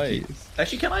be quite please. cute.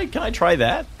 Actually, can I try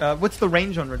that? What's the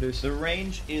range on reduce? The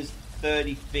range is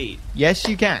 30 feet. Yes,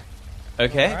 you can.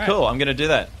 Okay, All right. cool. I'm gonna do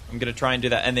that. I'm gonna try and do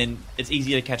that, and then it's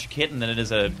easier to catch a kitten than it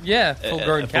is a Yeah, a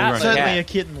full-grown full-grown cat. cat. Certainly a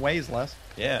kitten weighs less.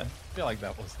 Yeah. I feel like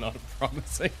that was not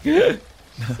promising.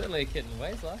 Certainly a kitten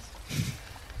weighs less.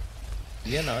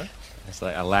 You know. It's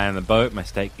like I land in the boat, my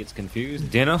steak gets confused.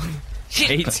 Dinner?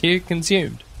 Eats you,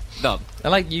 consumed. Done. I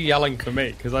like you yelling for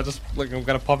me, because I just, I'm going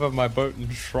to pop up my boat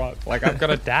and shrug. Like, I've got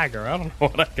a dagger. I don't know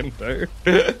what I can do.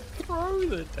 Throw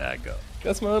the dagger.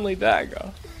 That's my only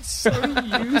dagger. So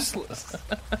useless.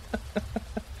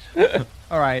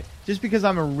 All right. Just because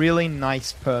I'm a really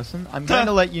nice person, I'm going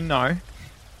to let you know.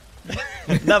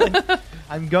 Nothing.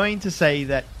 I'm going to say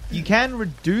that you can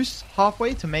reduce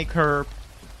halfway to make her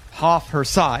half her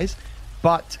size,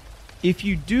 But if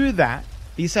you do that,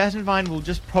 the assassin vine will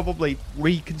just probably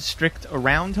reconstrict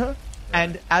around her,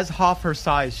 and as half her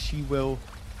size, she will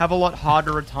have a lot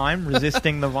harder a time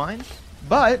resisting the vine.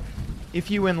 But if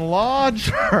you enlarge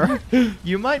her,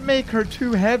 you might make her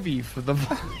too heavy for the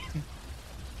vine.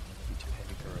 Too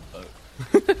heavy for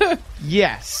a boat.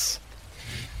 Yes.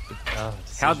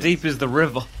 How deep is the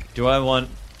river? Do I want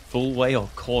full way or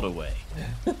quarter way?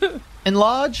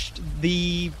 Enlarged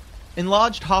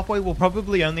halfway will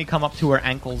probably only come up to her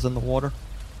ankles in the water.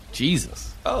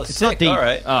 Jesus. Oh, It's sick. not deep. All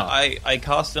right. Oh. I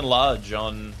cast enlarge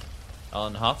on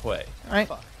halfway. All right.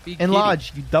 Big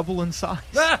Enlarged, you double in size.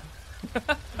 Ah!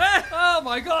 Oh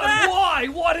my god, why?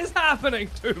 What is happening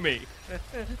to me?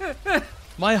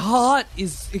 My heart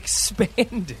is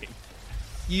expanding.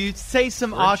 You say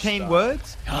some arcane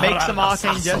words, make some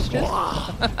arcane gestures.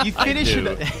 You finish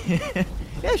it.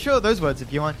 Yeah, sure, those words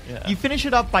if you want. Yeah. You finish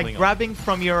it up by Cling on. grabbing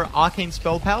from your arcane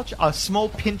spell pouch a small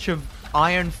pinch of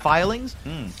iron filings,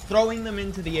 throwing them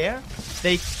into the air.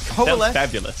 They Sounds coalesce,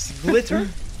 fabulous. glitter,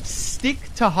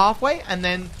 stick to halfway, and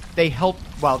then they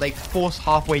they force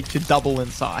halfway to double in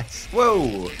size.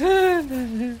 Whoa.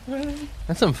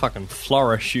 That's some fucking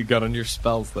flourish you got on your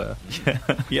spells there.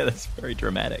 Yeah, that's very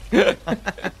dramatic.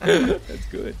 That's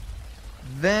good.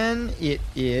 Then it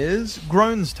is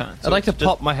Groan's turn. I'd like to just-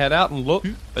 pop my head out and look.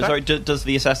 Sorry, does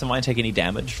the assassin vine take any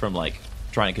damage from like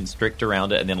trying to constrict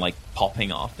around it and then like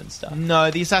popping off and stuff? No,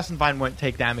 the assassin vine won't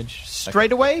take damage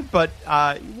straight away, but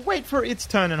wait for its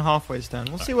turn and halfway's turn.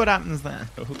 We'll see what happens there.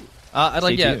 I'd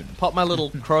like, Stay tuned. pop my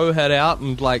little crow head out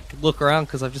and like look around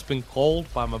because I've just been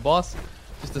called by my boss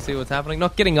just to see what's happening.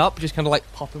 Not getting up, just kind of like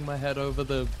popping my head over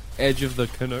the edge of the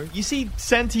canoe. You see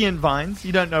sentient vines.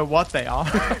 You don't know what they are.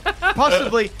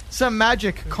 Possibly some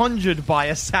magic conjured by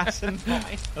assassin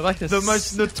vine. I'd like to The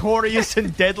most notorious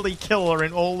and deadly killer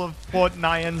in all of Port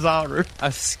Nyanzaru.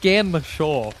 I scan the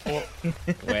shore for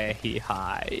where he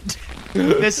hide.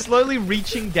 They're slowly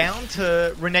reaching down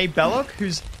to Renee Belloc,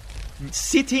 who's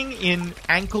sitting in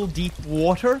ankle-deep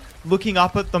water, looking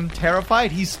up at them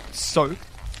terrified. He's soaked.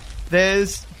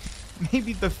 There's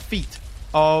maybe the feet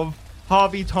of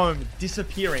Harvey Tome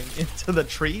disappearing into the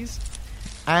trees,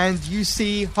 and you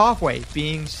see halfway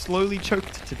being slowly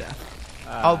choked to death.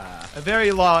 A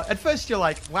very large... At first you're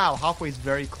like, wow, halfway's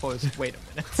very close. Wait a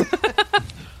minute.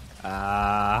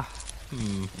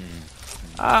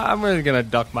 I'm really gonna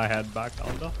duck my head back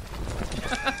under.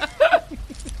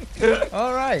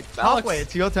 All right, halfway,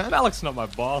 it's your turn. Alex, not my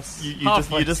boss.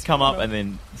 You just come up and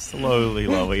then slowly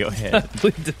lower your head. We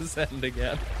descend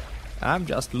again. I'm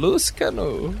just loose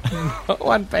canoe. No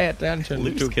one pay attention.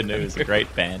 Loose to Canoe is a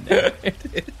great band name. It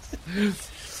is.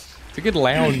 It's a good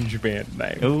lounge band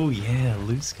name. Oh yeah,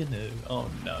 Loose Canoe. Oh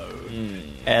no.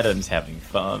 Adam's having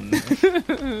fun.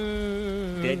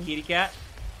 Dead kitty cat?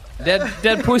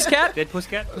 Dead pussycat? Dead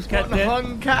pussycat? Pussycat One dead?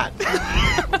 hung cat.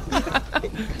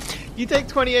 You take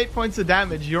 28 points of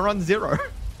damage. You're on 0.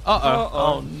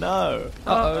 Oh no.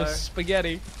 Uh-oh.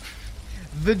 Spaghetti.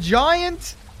 The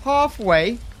giant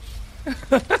halfway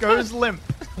goes limp.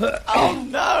 Oh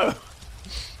no.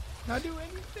 Can I do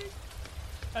anything?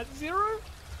 At 0?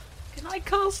 Can I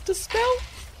cast a spell?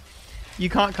 You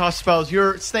can't cast spells.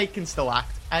 Your snake can still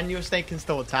act, and your snake can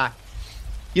still attack.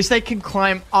 Your snake can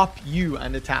climb up you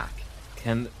and attack.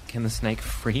 Can the snake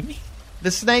free me?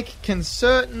 The snake can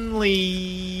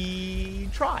certainly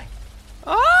try.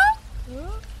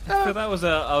 So that was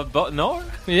a no?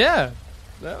 Yeah.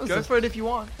 That was Go for it if you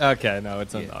want. Okay, no,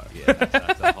 it's a no. Yeah,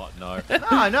 that's a hot no.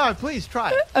 No, please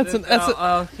try it. That's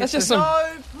just some.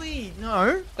 No, please,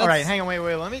 no. All right, hang on, wait.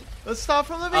 Let's start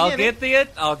from the beginning.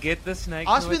 I'll get the snake.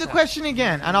 Ask to me the attack. question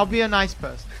again, and I'll be a nice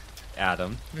person.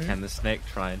 Adam, can the snake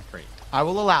try and free me? I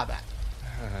will allow that.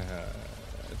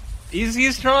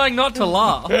 He's trying not to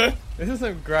laugh. This is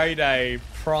some grade A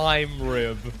prime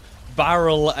rib,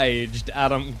 barrel aged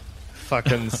Adam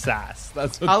fucking sass.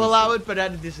 That's what I'll this allow is. it, but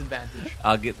at a disadvantage.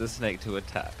 I'll get the snake to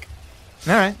attack.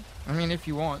 All right. I mean, if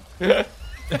you want. I'm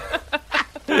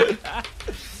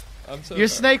so Your sorry.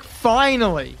 snake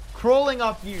finally crawling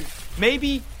up you.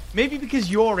 Maybe because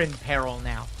you're in peril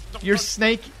now. Your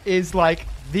snake is like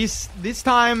this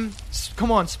time.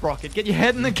 Come on, Sprocket, get your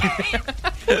head in the game.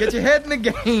 Get your head in the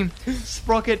game.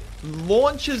 Sprocket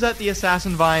launches at the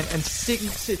assassin vine and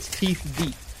sinks its teeth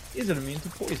deep. Is it immune to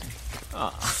poison?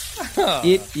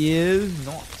 It is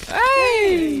not.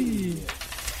 Hey!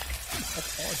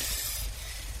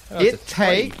 It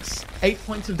takes 8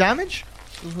 points of damage,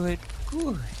 Good.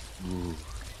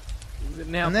 Is it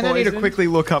now and then I need to poisoned quickly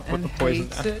look up what and the poison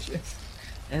hates damage it? is.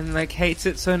 and like hates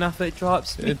it so enough that it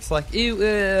drops. It's like, ew,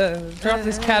 drop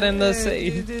this cat in the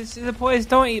sea. The poison,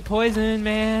 don't eat poison,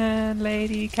 man,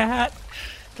 lady cat.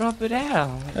 Drop it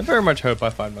out. I very much hope I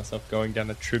find myself going down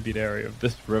a tributary of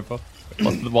this river.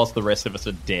 Whilst the rest of us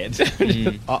are dead.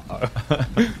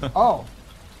 Oh.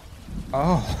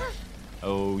 Oh.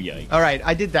 Oh, yikes. All right,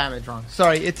 I did damage wrong.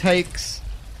 Sorry, it takes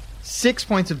 6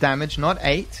 points of damage, not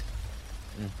 8.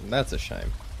 That's a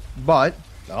shame. But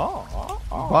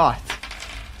Oh.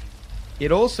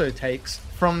 it also takes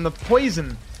from the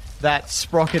poison that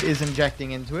Sprocket is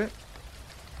injecting into it.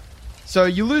 So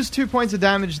you lose 2 points of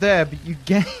damage there, but you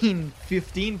gain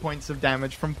 15 points of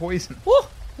damage from poison. Woo!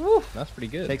 Woo! That's pretty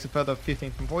good. Takes a further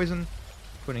 15 from poison,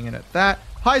 putting it at that.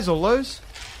 Highs or lows?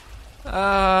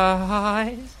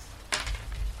 Highs.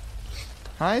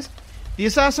 Highs. The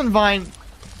Assassin Vine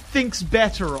thinks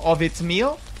better of its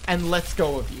meal and lets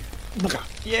go of you.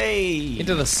 Yay!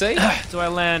 Into the sea? Do I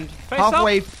land face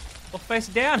Halfway. up or face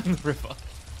down in the river?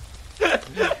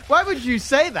 Why would you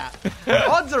say that?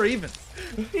 Odds are even.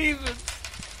 Even.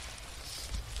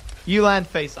 You land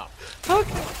face up. Okay.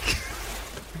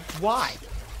 Why?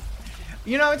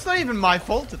 You know, it's not even my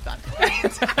fault at that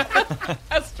point.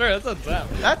 That's true. That's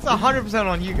untapped. That's 100%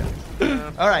 on you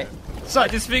guys. All right. So I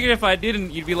just figured if I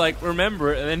didn't, you'd be like,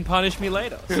 remember it, and then punish me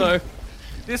later. So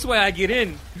this way I get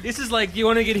in. This is like, you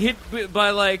want to get hit by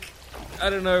like, I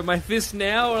don't know, my fist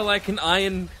now or like an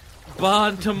iron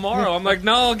bar tomorrow? I'm like,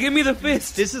 no, give me the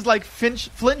fist. this is like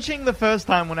flinching the first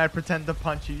time when I pretend to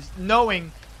punch you,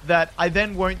 knowing that I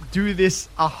then won't do this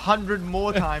 100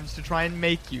 more times to try and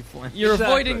make you flinch. You're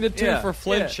Exactly. avoiding the two Yeah. for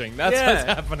flinching. Yeah. That's Yeah. what's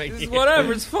happening It's here.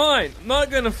 whatever, it's fine. I'm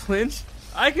not gonna flinch.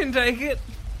 I can take it.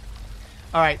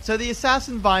 All right, so the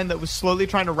Assassin Vine that was slowly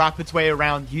trying to wrap its way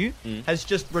around you has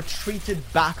just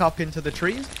retreated back up into the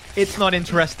trees. It's not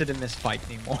interested in this fight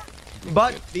anymore.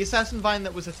 But the Assassin Vine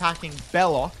that was attacking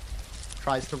Belloc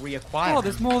tries to reacquire Oh,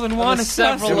 there's him. more than Well, one there's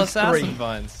assassin. several There's assassin three.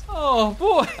 vines. Oh,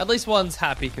 boy. At least one's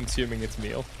happy consuming its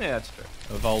meal Yeah, that's true.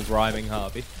 of old rhyming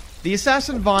Harvey. The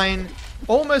Assassin Vine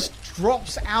almost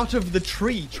drops out of the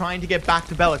tree trying to get back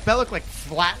to Belloc. Belloc, like,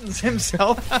 flattens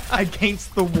himself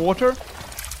against the water,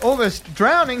 almost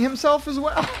drowning himself as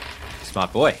well.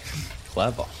 Smart boy.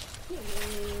 Clever.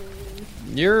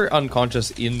 You're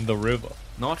unconscious in the river.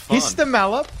 Not fun.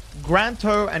 Histamalop,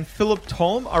 Granto, and Philip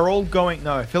Tolm are all going...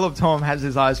 No, Philip Tolm has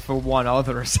his eyes for one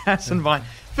other Assassin Vine.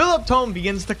 Philip Tolm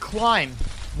begins to climb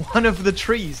one of the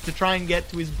trees to try and get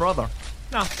to his brother.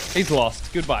 No. He's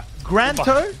lost. Goodbye.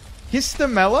 Granto,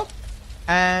 Histamalop,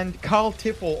 and Carl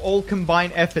Tipple all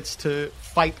combine efforts to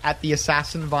fight at the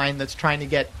Assassin Vine that's trying to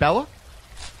get Belloc.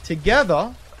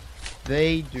 Together,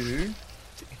 they do...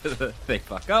 They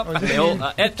fuck up. They all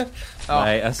are et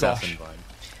by assassin gosh.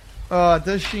 vine.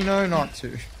 Does she know not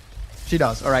to? She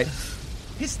does. All right.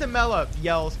 Histamella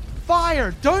yells,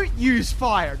 "Fire! Don't use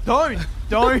fire! Don't!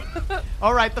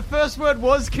 All right. The first word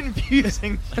was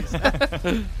confusing. She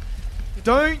said.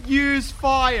 Don't use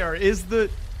fire is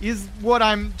what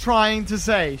I'm trying to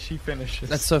say. She finishes.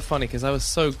 That's so funny because I was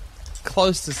so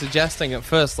close to suggesting at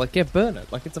first, like, yeah, burn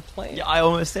it. Like, it's a plan. Yeah, I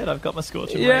almost said I've got my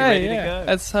scorching ray yeah, ready yeah. to go.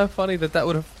 That's so funny that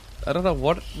would have... I don't know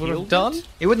what it would have Healed done. it?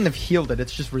 It wouldn't have healed it.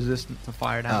 It's just resistant to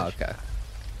fire damage. Oh, okay.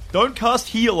 Don't cast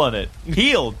heal on it.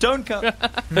 Heal. Don't cast.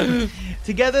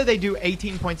 Together, they do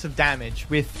 18 points of damage,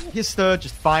 with Hister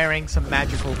just firing some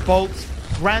magical bolts,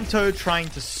 Granto trying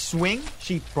to swing.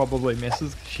 She probably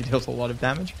misses. She deals a lot of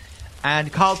damage.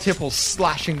 And Carl Tipple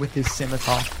slashing with his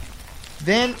scimitar.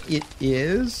 Then it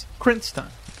is Crint's turn.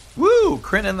 Woo!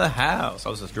 Crint in the house. I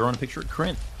was just drawing a picture of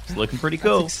Crint. It's looking pretty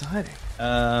cool. That's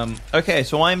exciting. Okay,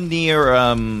 so I'm near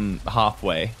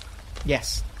halfway,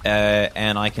 Yes.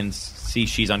 and I can see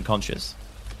she's unconscious.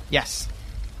 Yes.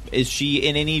 Is she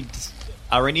in any...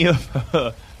 Are any of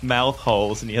her mouth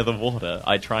holes near the water?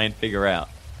 I try and figure out.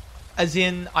 As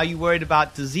in, are you worried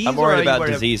about disease? I'm or are worried you about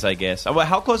worried disease, I guess. Well,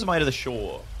 how close am I to the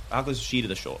shore? How close is she to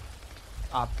the shore?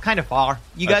 Kind of far.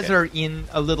 You guys Okay. are in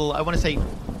a little, I want to say,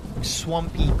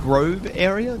 swampy grove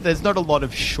area. There's not a lot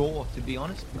of shore, to be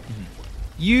honest.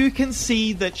 You can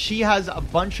see that she has a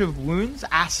bunch of wounds,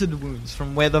 acid wounds,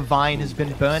 from where the vine has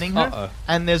been burning her. Uh-oh.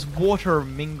 And there's water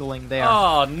mingling there.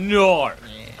 Oh, no.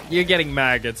 You're getting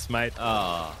maggots, mate.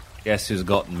 Guess who's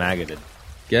gotten maggoted?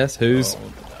 Guess who's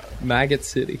Maggot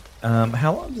City?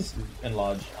 How long does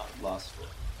enlarge last for?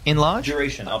 Enlarge?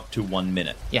 Duration up to 1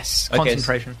 minute. Yes, Okay,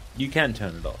 concentration. You can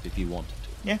turn it off if you wanted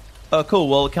to. Yeah. Cool.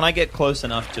 Well, can I get close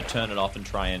enough to turn it off and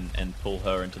try and pull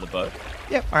her into the boat?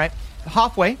 Yep, alright.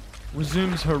 Halfway,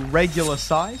 resumes her regular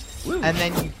size, and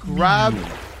then you grab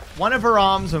one of her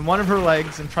arms and one of her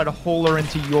legs and try to haul her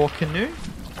into your canoe.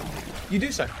 You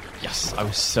do so. Yes, I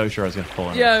was so sure I was going to fall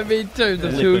in. Yeah, me too.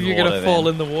 The two of you Liquid going to water, fall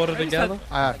then. in the water together.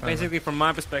 Basically, from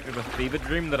my perspective, a fever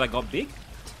dream that I got big.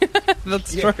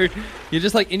 That's true. You're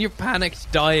just like in your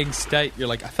panicked, dying state. You're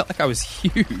like, I felt like I was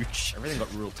huge. Everything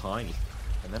got real tiny.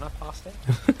 And then I passed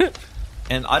out.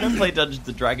 And I don't play Dungeons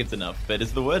and Dragons enough, but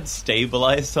is the word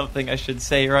stabilize something I should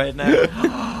say right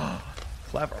now?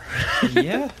 Clever.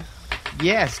 Yeah.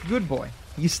 Yes, good boy.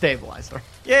 You stabilize her.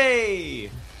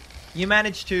 Yay! You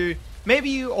manage to... Maybe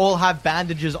you all have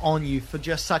bandages on you for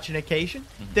just such an occasion.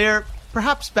 They're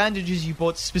perhaps bandages you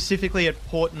bought specifically at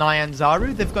Port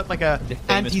Nyanzaru. They've got like a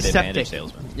Famous for their bandage antiseptic.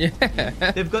 salesman.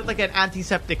 Yeah. They've got like an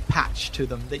antiseptic patch to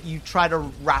them that you try to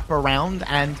wrap around,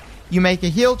 and you make a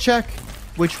heal check,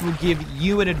 which will give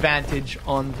you an advantage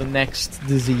on the next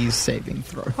disease saving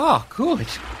throw. Oh, cool.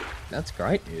 That's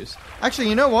great news. Actually,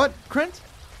 you know what, Krint?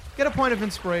 Get a point of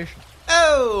inspiration.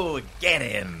 Oh, get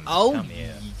him! Oh, Come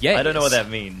here. yes. I don't know what that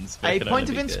means. But A it can point only of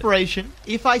be good. inspiration,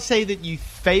 if I say that you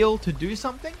fail to do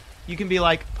something, you can be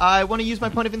like, I want to use my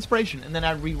point of inspiration, and then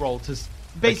I re-roll to...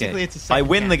 Basically, Okay. it's a second I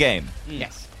win the chance. game.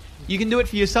 Yes. You can do it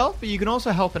for yourself, but you can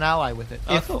also help an ally with it.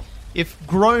 Oh, cool. If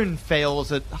Groan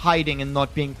fails at hiding and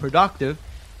not being productive,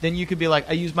 then you could be like,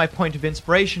 I use my point of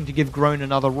inspiration to give Groan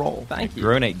another roll. Thank you.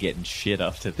 Grown ain't getting shit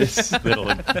after this little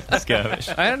skirmish.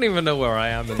 I don't even know where I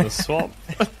am in the swamp.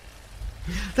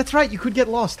 That's right, you could get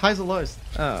lost. Highs or lows?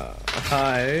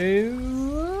 Hi.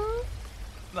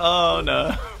 Oh,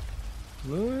 no.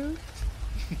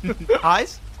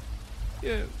 Highs?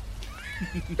 Yeah.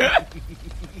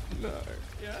 No.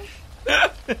 Yeah.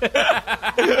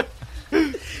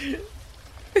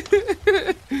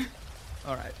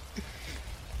 All right.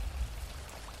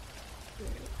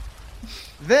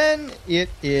 Then it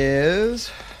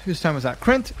is... Whose time was that?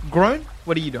 Krint, Groan,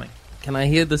 what are you doing? Can I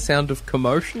hear the sound of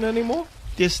commotion anymore?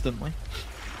 Distantly.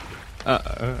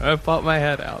 I pop my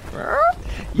head out.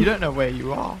 You don't know where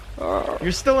you are.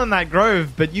 You're still in that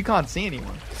grove, but you can't see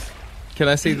anyone. Can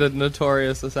I see the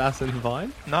notorious assassin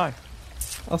Vine? No.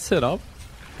 I'll sit up.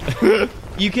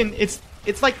 You can...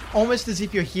 It's like almost as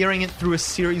if you're hearing it through a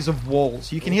series of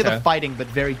walls. You can hear the Okay. fighting, but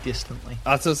very distantly.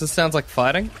 So it sounds like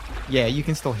fighting? Yeah, you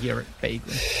can still hear it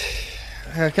vaguely.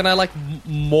 Can I, like,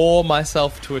 moor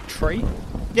myself to a tree?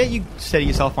 Yeah, you steady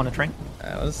yourself on a tree.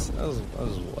 I was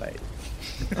wait.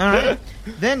 Alright.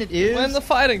 Then it is... When the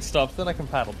fighting stops, then I can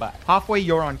paddle back. halfway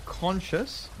you're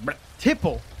unconscious.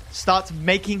 Tipple starts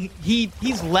making...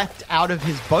 He's left out of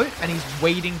his boat, and he's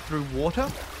wading through water.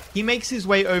 He makes his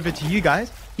way over to you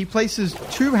guys. He places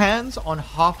two hands on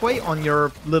halfway on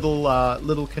your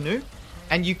little canoe,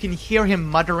 and you can hear him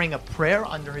muttering a prayer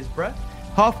under his breath.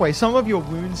 Halfway, some of your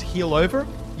wounds heal over.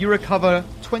 You recover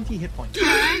 20 hit points.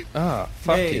 Ah,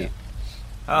 fuck Hey. you.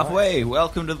 Halfway,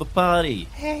 welcome to the party.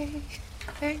 Hey,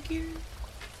 thank you.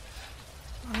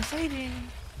 What's eating?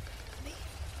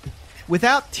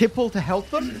 Without Tipple to help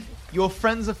them, your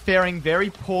friends are faring very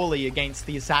poorly against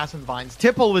the assassin vines.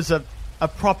 Tipple is a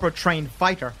proper trained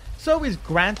fighter. So is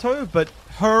Granto, but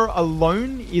her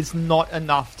alone is not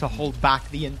enough to hold back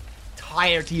the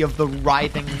entirety of the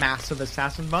writhing mass of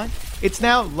assassin vine. It's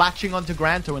now latching onto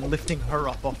Granto and lifting her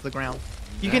up off the ground.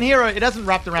 You can hear her. It hasn't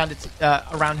wrapped around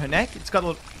around her neck. It's got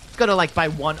her like by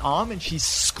one arm, and she's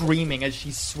screaming as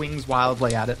she swings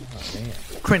wildly at it.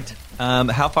 Krint,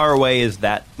 How far away is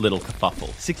that little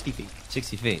kerfuffle? 60 feet.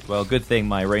 60 feet. Well, good thing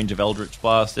my range of Eldritch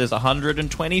Blast is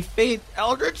 120 feet.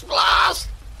 Eldritch Blast!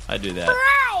 I do that.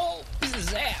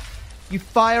 You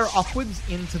fire upwards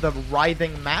into the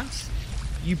writhing mass.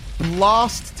 You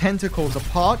blast tentacles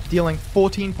apart, dealing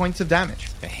 14 points of damage.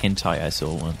 A hentai I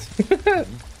saw once.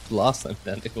 Blast them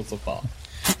tentacles apart.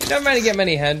 You don't really get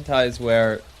many hentais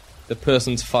where the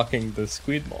person's fucking the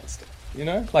squid monster. You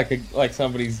know? Like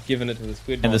somebody's given it to the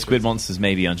squid monster. And the squid monster's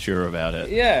maybe unsure about it.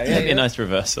 Yeah, That'd be yeah. a nice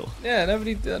reversal. Yeah,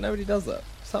 nobody does that.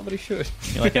 Somebody should.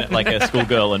 Like a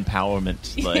schoolgirl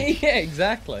empowerment. Like, Yeah,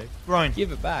 exactly. Rowan,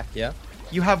 Give it back, yeah?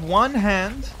 you have one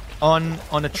hand on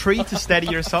a tree to steady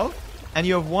yourself, and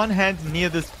you have one hand near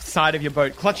the side of your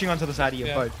boat, clutching onto the side of your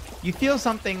Yeah. boat. You feel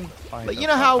something, like, you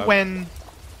know how when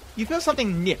you feel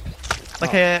something nip,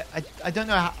 like I don't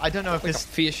know if Like a it's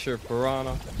fish or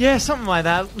piranha. yeah, something like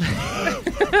that.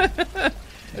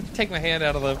 I'd take my hand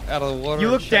out of the water. You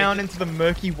and look shake down it. into the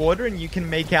murky water, and you can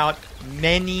make out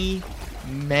many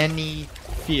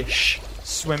fish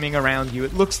swimming around you.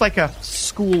 It looks like a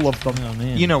school of them. Oh,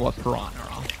 man. You know what piranha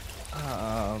are.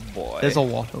 Oh, boy. There's a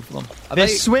lot of them. Are They're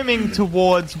they- swimming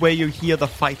towards where you hear the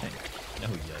fighting. oh,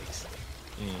 yikes.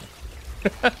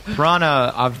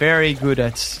 Piranha are very good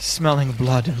at smelling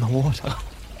blood in the water.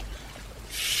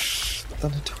 The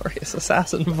notorious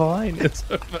assassin Vine is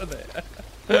over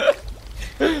there.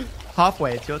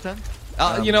 Halfway, it's your turn.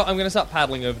 You know, I'm going to start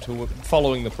paddling over to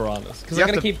following the piranhas because You I'm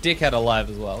have going to keep Dickhead alive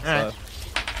as well. So. Alright.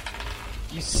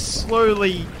 You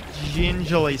slowly,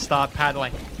 gingerly start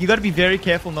paddling. You got to be very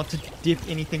careful not to dip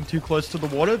anything too close to the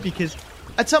water because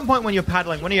at some point when you're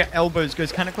paddling, one of your elbows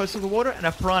goes kind of close to the water and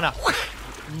a piranha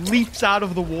leaps out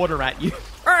of the water at you.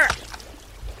 Are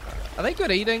they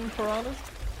good eating piranhas?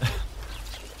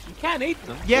 You can't eat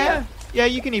them. Yeah,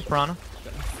 you can eat piranha.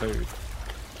 Food.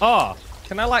 Oh,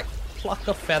 can I like pluck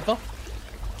a feather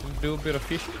and do a bit of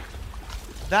fishing?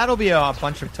 That'll be a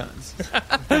bunch of turns.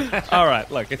 All right,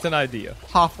 look, it's an idea.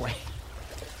 Halfway.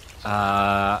 So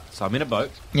I'm in a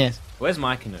boat. Yes. Where's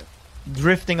my canoe?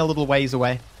 Drifting a little ways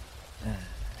away.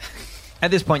 At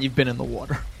this point, you've been in the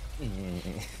water.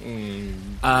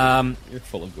 You're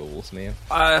full of ghouls, man.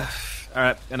 All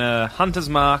right, gonna hunter's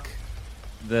mark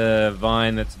the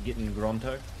vine that's getting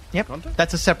Gronto. Yep. Gronto?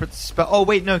 That's a separate spell. Oh,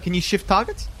 wait, no. Can you shift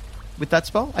targets with that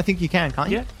spell? I think you can, can't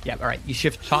you? Yeah. Yeah, all right. You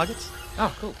shift targets.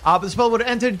 Oh, cool. But the spell would have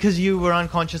entered because you were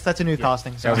unconscious. That's a new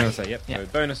casting. So I was gonna say, yep. Yeah. So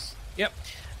bonus. Yep.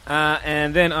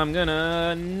 And then I'm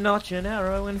gonna notch an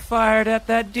arrow and fire it at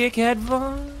that dickhead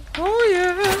vine. Oh,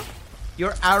 yeah.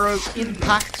 Your arrow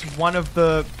impacts one of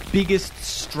the biggest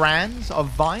strands of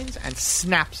vines and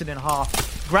snaps it in half.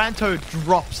 Granto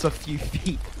drops a few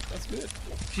feet. That's good.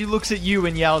 She looks at you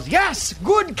and yells, "Yes!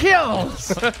 Good kills!"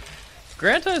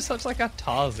 Granto is such like a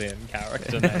Tarzan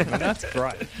character name, and that's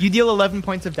great. You deal 11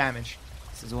 points of damage.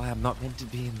 This is why I'm not meant to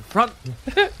be in the front.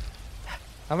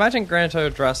 Imagine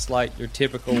Granto dressed like your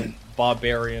typical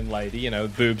barbarian lady, you know,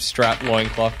 boob strap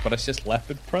loincloth, but it's just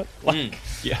leopard print. Like,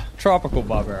 Yeah. tropical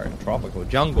barbarian, tropical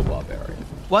jungle barbarian.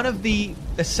 One of the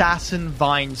assassin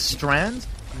vine strands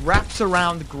wraps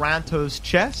around Granto's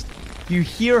chest. You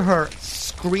hear her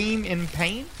scream in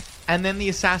pain, and then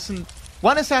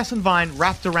one assassin vine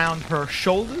wrapped around her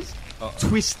shoulders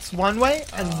twists one way,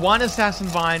 and one assassin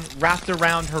vine wrapped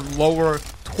around her lower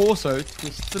torso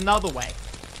twists another way.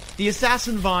 The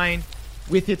assassin vine,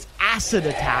 with its acid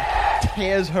attack,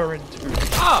 tears her in two.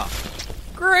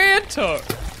 Granto!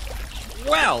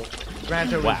 Well,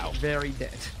 Granto Wow. is very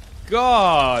dead.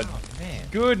 God. Man,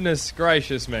 Goodness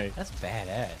gracious me. that's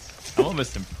badass. I'm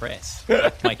almost impressed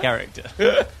with my character.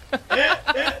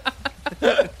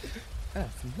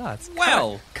 That's nuts.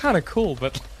 Well. Kind of cool,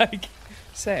 but like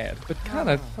sad, but kind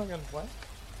of fucking what?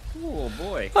 Oh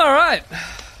boy. All right.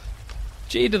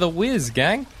 G to the whiz,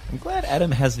 gang. I'm glad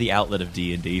Adam has the outlet of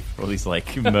D&D for all these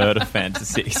like murder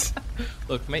fantasies.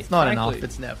 Look, mate. It's not enough.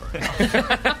 It's never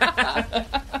enough.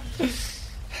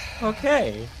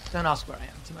 Okay. Don't ask where I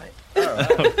am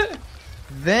tonight.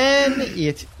 Then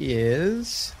it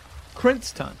is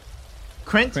Krint's turn.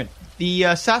 Krint, the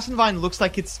assassin vine looks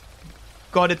like it's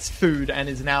got its food and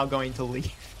is now going to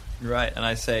leave. Right, and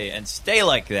I say, and stay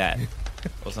like that,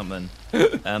 or something.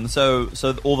 So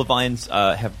all the vines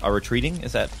are retreating.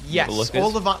 Is that Yes, the look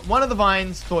is? one of the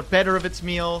vines thought better of its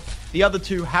meal. The other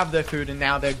two have their food and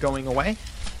now they're going away.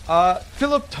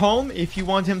 Philip Tome, if you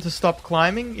want him to stop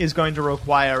climbing, is going to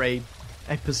require a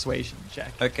persuasion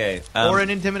check. Okay, Or an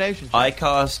intimidation check. I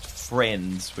cast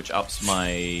Friends, which ups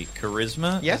my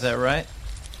charisma. Yes. Is that right?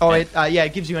 Oh,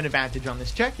 it gives you an advantage on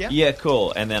this check, yeah? Yeah,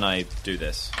 cool. And then I do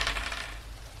this.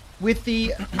 With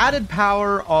the added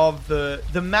power of the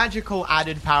magical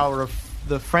added power of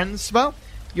the Friends spell,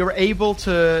 you're able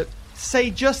to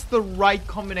say just the right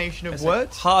combination of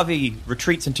words. Harvey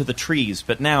retreats into the trees,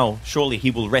 but now surely he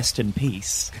will rest in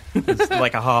peace. It's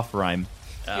like a half rhyme.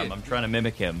 I'm trying to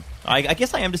mimic him. I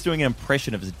guess I am just doing an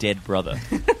impression of his dead brother.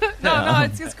 No,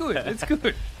 it's good. It's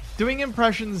good. Doing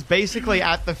impressions basically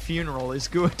at the funeral is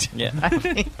good. Yeah. I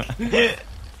think.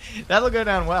 That'll go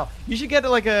down well. You should get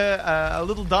like a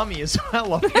little dummy as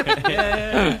well.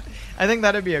 Yeah. I think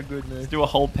that'd be a good move. Do a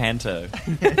whole panto.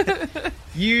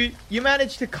 You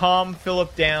manage to calm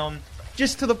Philip down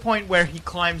just to the point where he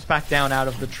climbs back down out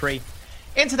of the tree.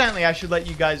 Incidentally, I should let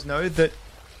you guys know that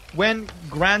when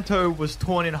Granto was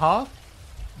torn in half,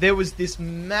 there was this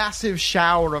massive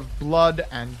shower of blood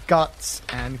and guts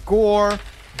and gore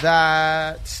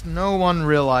that no one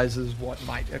realizes what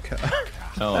might occur.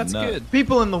 Oh, That's no. good.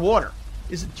 People in the water.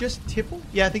 Is it just Tipple?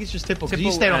 Yeah, I think it's just Tipple. 'Cause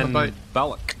you stayed on the boat.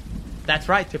 Balak. That's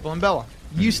right, Tipple and Bella.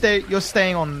 You're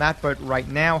staying on that boat right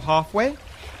now, halfway.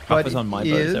 Half is on my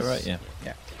boat, is that right?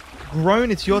 Yeah.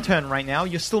 Grown, it's your turn right now.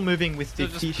 You're still moving with the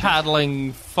So fishes. just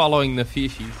paddling, following the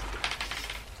fishies.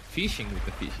 Fishing with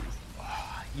the fishies.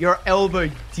 Your elbow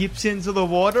dips into the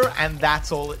water, and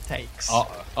that's all it takes.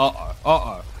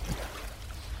 Uh-oh.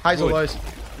 Highs or Good. lows?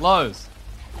 Lows.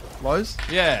 Lows?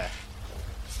 Yeah.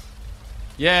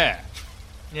 Yeah.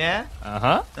 Yeah?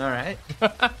 Uh-huh. All right.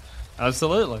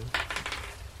 Absolutely.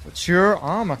 What's your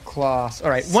armor class? All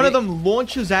right, one of them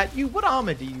launches at you. What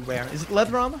armor do you wear? Is it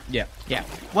leather armor? Yeah. Yeah.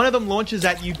 One of them launches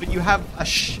at you, but you have a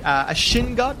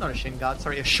shin guard, not a shin guard,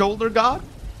 sorry, a shoulder guard,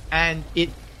 and it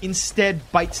instead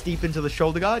bites deep into the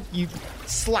shoulder guard. You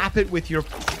slap it with your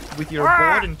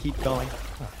board and keep going.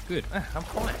 Oh, good. I'm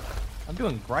fine. I'm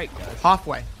doing great, guys.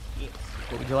 Halfway.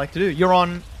 What would you like to do? You're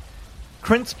on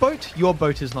Krint's boat. Your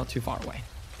boat is not too far away.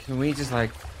 Can we just,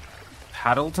 like,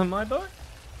 paddle to my boat?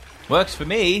 Works for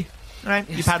me. All right,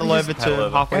 you Yes, paddle we over just paddle to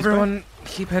over. halfway. Everyone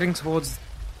keep heading towards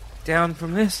down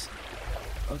from this.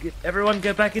 Everyone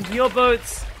get back into your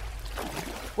boats.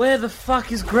 Where the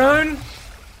fuck is Groan?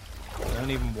 Don't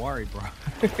even worry, bro.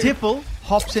 Tipple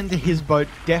hops into his boat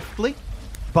deftly,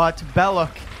 but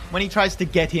Belloc, when he tries to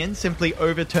get in, simply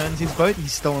overturns his boat.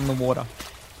 He's still in the water.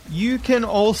 You can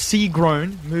all see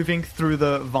Groan moving through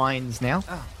the vines now.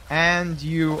 Oh. And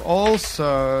you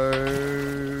also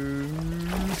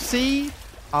see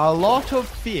a lot of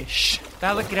fish.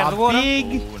 Balak, get out A of the water.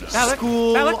 big Balak,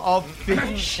 school Balak. of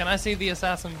fish. Can I see the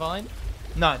assassin vine?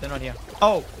 No, they're not here.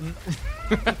 Oh,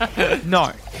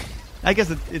 no. I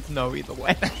guess it's no either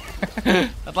way.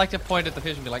 I'd like to point at the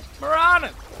fish and be like,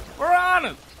 piranhas!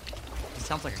 Piranhas! It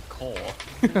sounds like a call.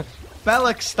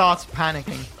 Belloc starts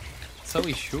panicking. So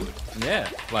he should. Yeah,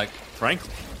 like,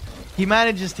 frankly. He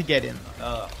manages to get in.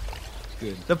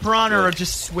 Good. The piranha are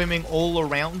just swimming all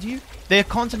around you. They're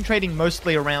concentrating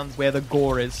mostly around where the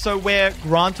gore is. So where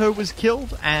Granto was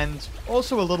killed, and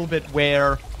also a little bit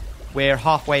where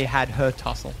Halfway had her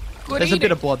tussle. Good There's a eating.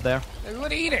 bit of blood there.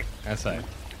 Good eating. I say.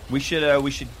 We should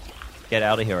get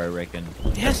out of here, I reckon.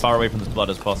 As far away from this blood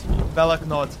as possible. Belloc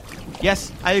nods.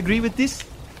 Yes, I agree with this.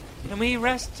 Can we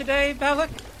rest today,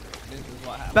 Balak?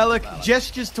 Belloc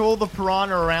gestures to all the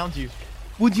piranha around you.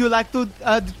 Would you like to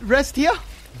rest here?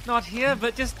 Not here,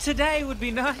 but just today would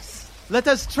be nice. Let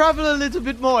us travel a little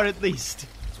bit more, at least.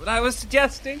 That's what I was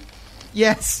suggesting.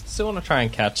 Yes. Still want to try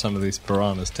and catch some of these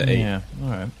piranhas to eat. Yeah,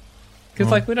 alright.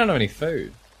 Because, like, we don't have any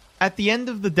food. At the end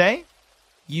of the day,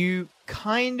 you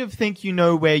kind of think you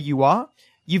know where you are.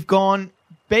 You've gone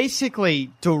basically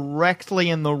directly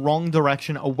in the wrong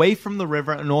direction, away from the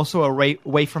river and also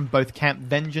away from both Camp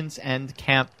Vengeance and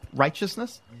Camp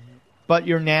Righteousness. But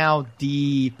you're now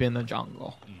deep in the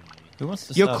jungle. Who wants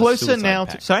to You're start a closer suicide now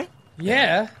pact? to... Sorry?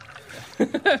 Yeah.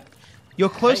 You're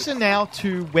closer now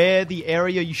to where the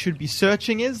area you should be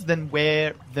searching is than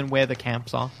where the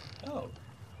camps are. Oh.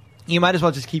 You might as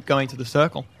well just keep going to the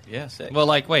circle. Yeah, sick. Well,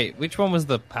 like, wait, which one was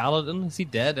the paladin? Is he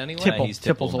dead anyway? Tipple. He's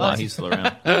Tipple's Tipple. alive. He's still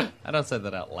around. I don't say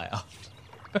that out loud.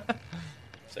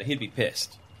 So he'd be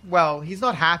pissed. Well, he's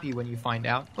not happy when you find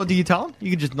out. Or do you tell him?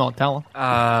 You can just not tell him.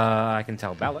 I can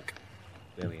tell Balak.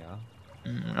 There we are.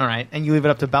 All right, and you leave it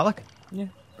up to Belloc? Yeah.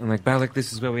 I'm like, Balak,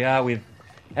 this is where we are. We've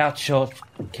outshot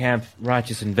Camp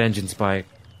Righteous and Vengeance by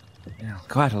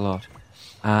quite a lot.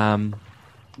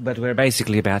 But we're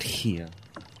basically about here.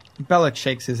 Belloc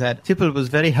shakes his head. Tipple was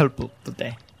very helpful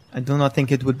today. I do not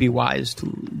think it would be wise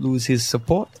to lose his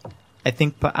support. I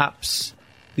think perhaps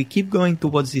we keep going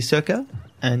towards the circle,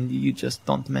 and you just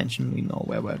don't mention we know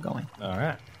where we're going. All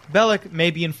right. Belloc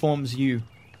maybe informs you,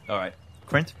 Alright.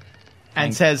 Krint,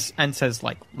 and says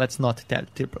like, let's not tell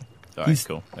Tipple. Alright, He's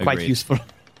cool. quite Agreed. useful.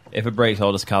 If it breaks,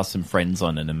 I'll just cast some friends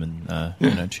on him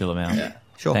and, chill him out.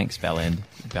 Sure. Thanks,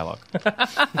 Belloc.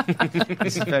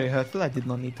 This is very hurtful. I did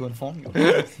not need to inform you.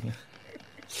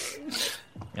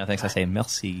 Yeah, thanks. I say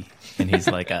merci. And he's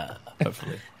like,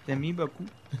 hopefully. Demi beaucoup.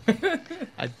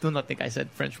 I do not think I said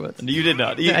French words. You did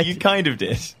not. You kind of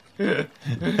did. You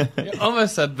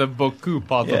almost said the beaucoup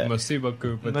part Yeah. of merci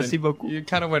beaucoup, but Merci then beaucoup. you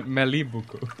kind of went meli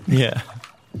beaucoup. Yeah.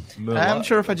 I'm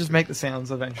sure if I just make the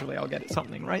sounds, eventually I'll get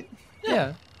something right.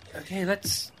 Yeah. Okay,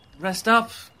 let's rest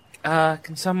up.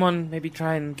 Can someone maybe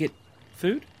try and get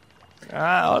food?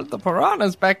 All the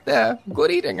piranhas back there.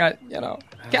 Good eating,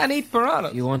 Can't eat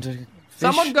piranhas. You want to fish?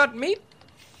 Someone got meat?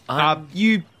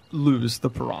 You lose the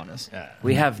piranhas.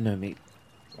 We have no meat.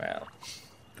 Well,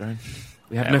 Grown.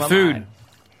 We have never no food. mind.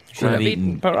 Should have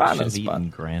eaten piranhas, Should have but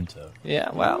eaten Granto. yeah,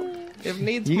 well, if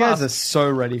needs You guys must. are so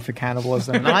ready for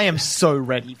cannibalism, and I am so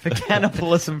ready for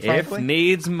cannibalism, If frankly.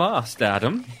 needs must,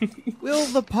 Adam. Will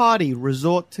the party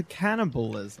resort to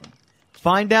cannibalism?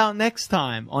 Find out next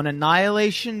time on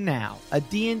Annihilation Now, a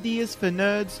D&D is for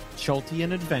nerds,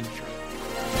 Choltian adventure.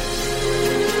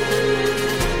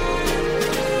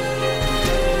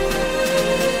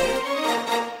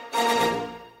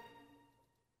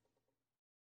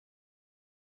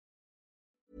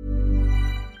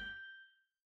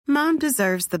 Mom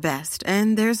deserves the best,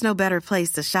 and there's no better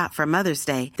place to shop for Mother's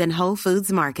Day than Whole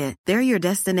Foods Market. They're your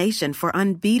destination for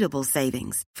unbeatable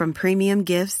savings, from premium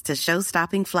gifts to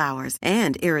show-stopping flowers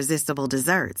and irresistible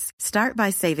desserts. Start by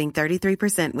saving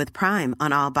 33% with Prime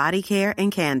on all body care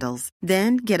and candles.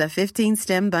 Then get a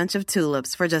 15-stem bunch of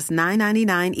tulips for just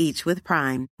 $9.99 each with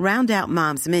Prime. Round out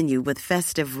Mom's menu with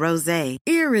festive rosé,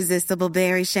 irresistible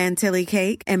berry chantilly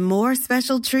cake, and more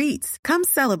special treats. Come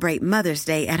celebrate Mother's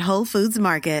Day at Whole Foods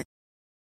Market.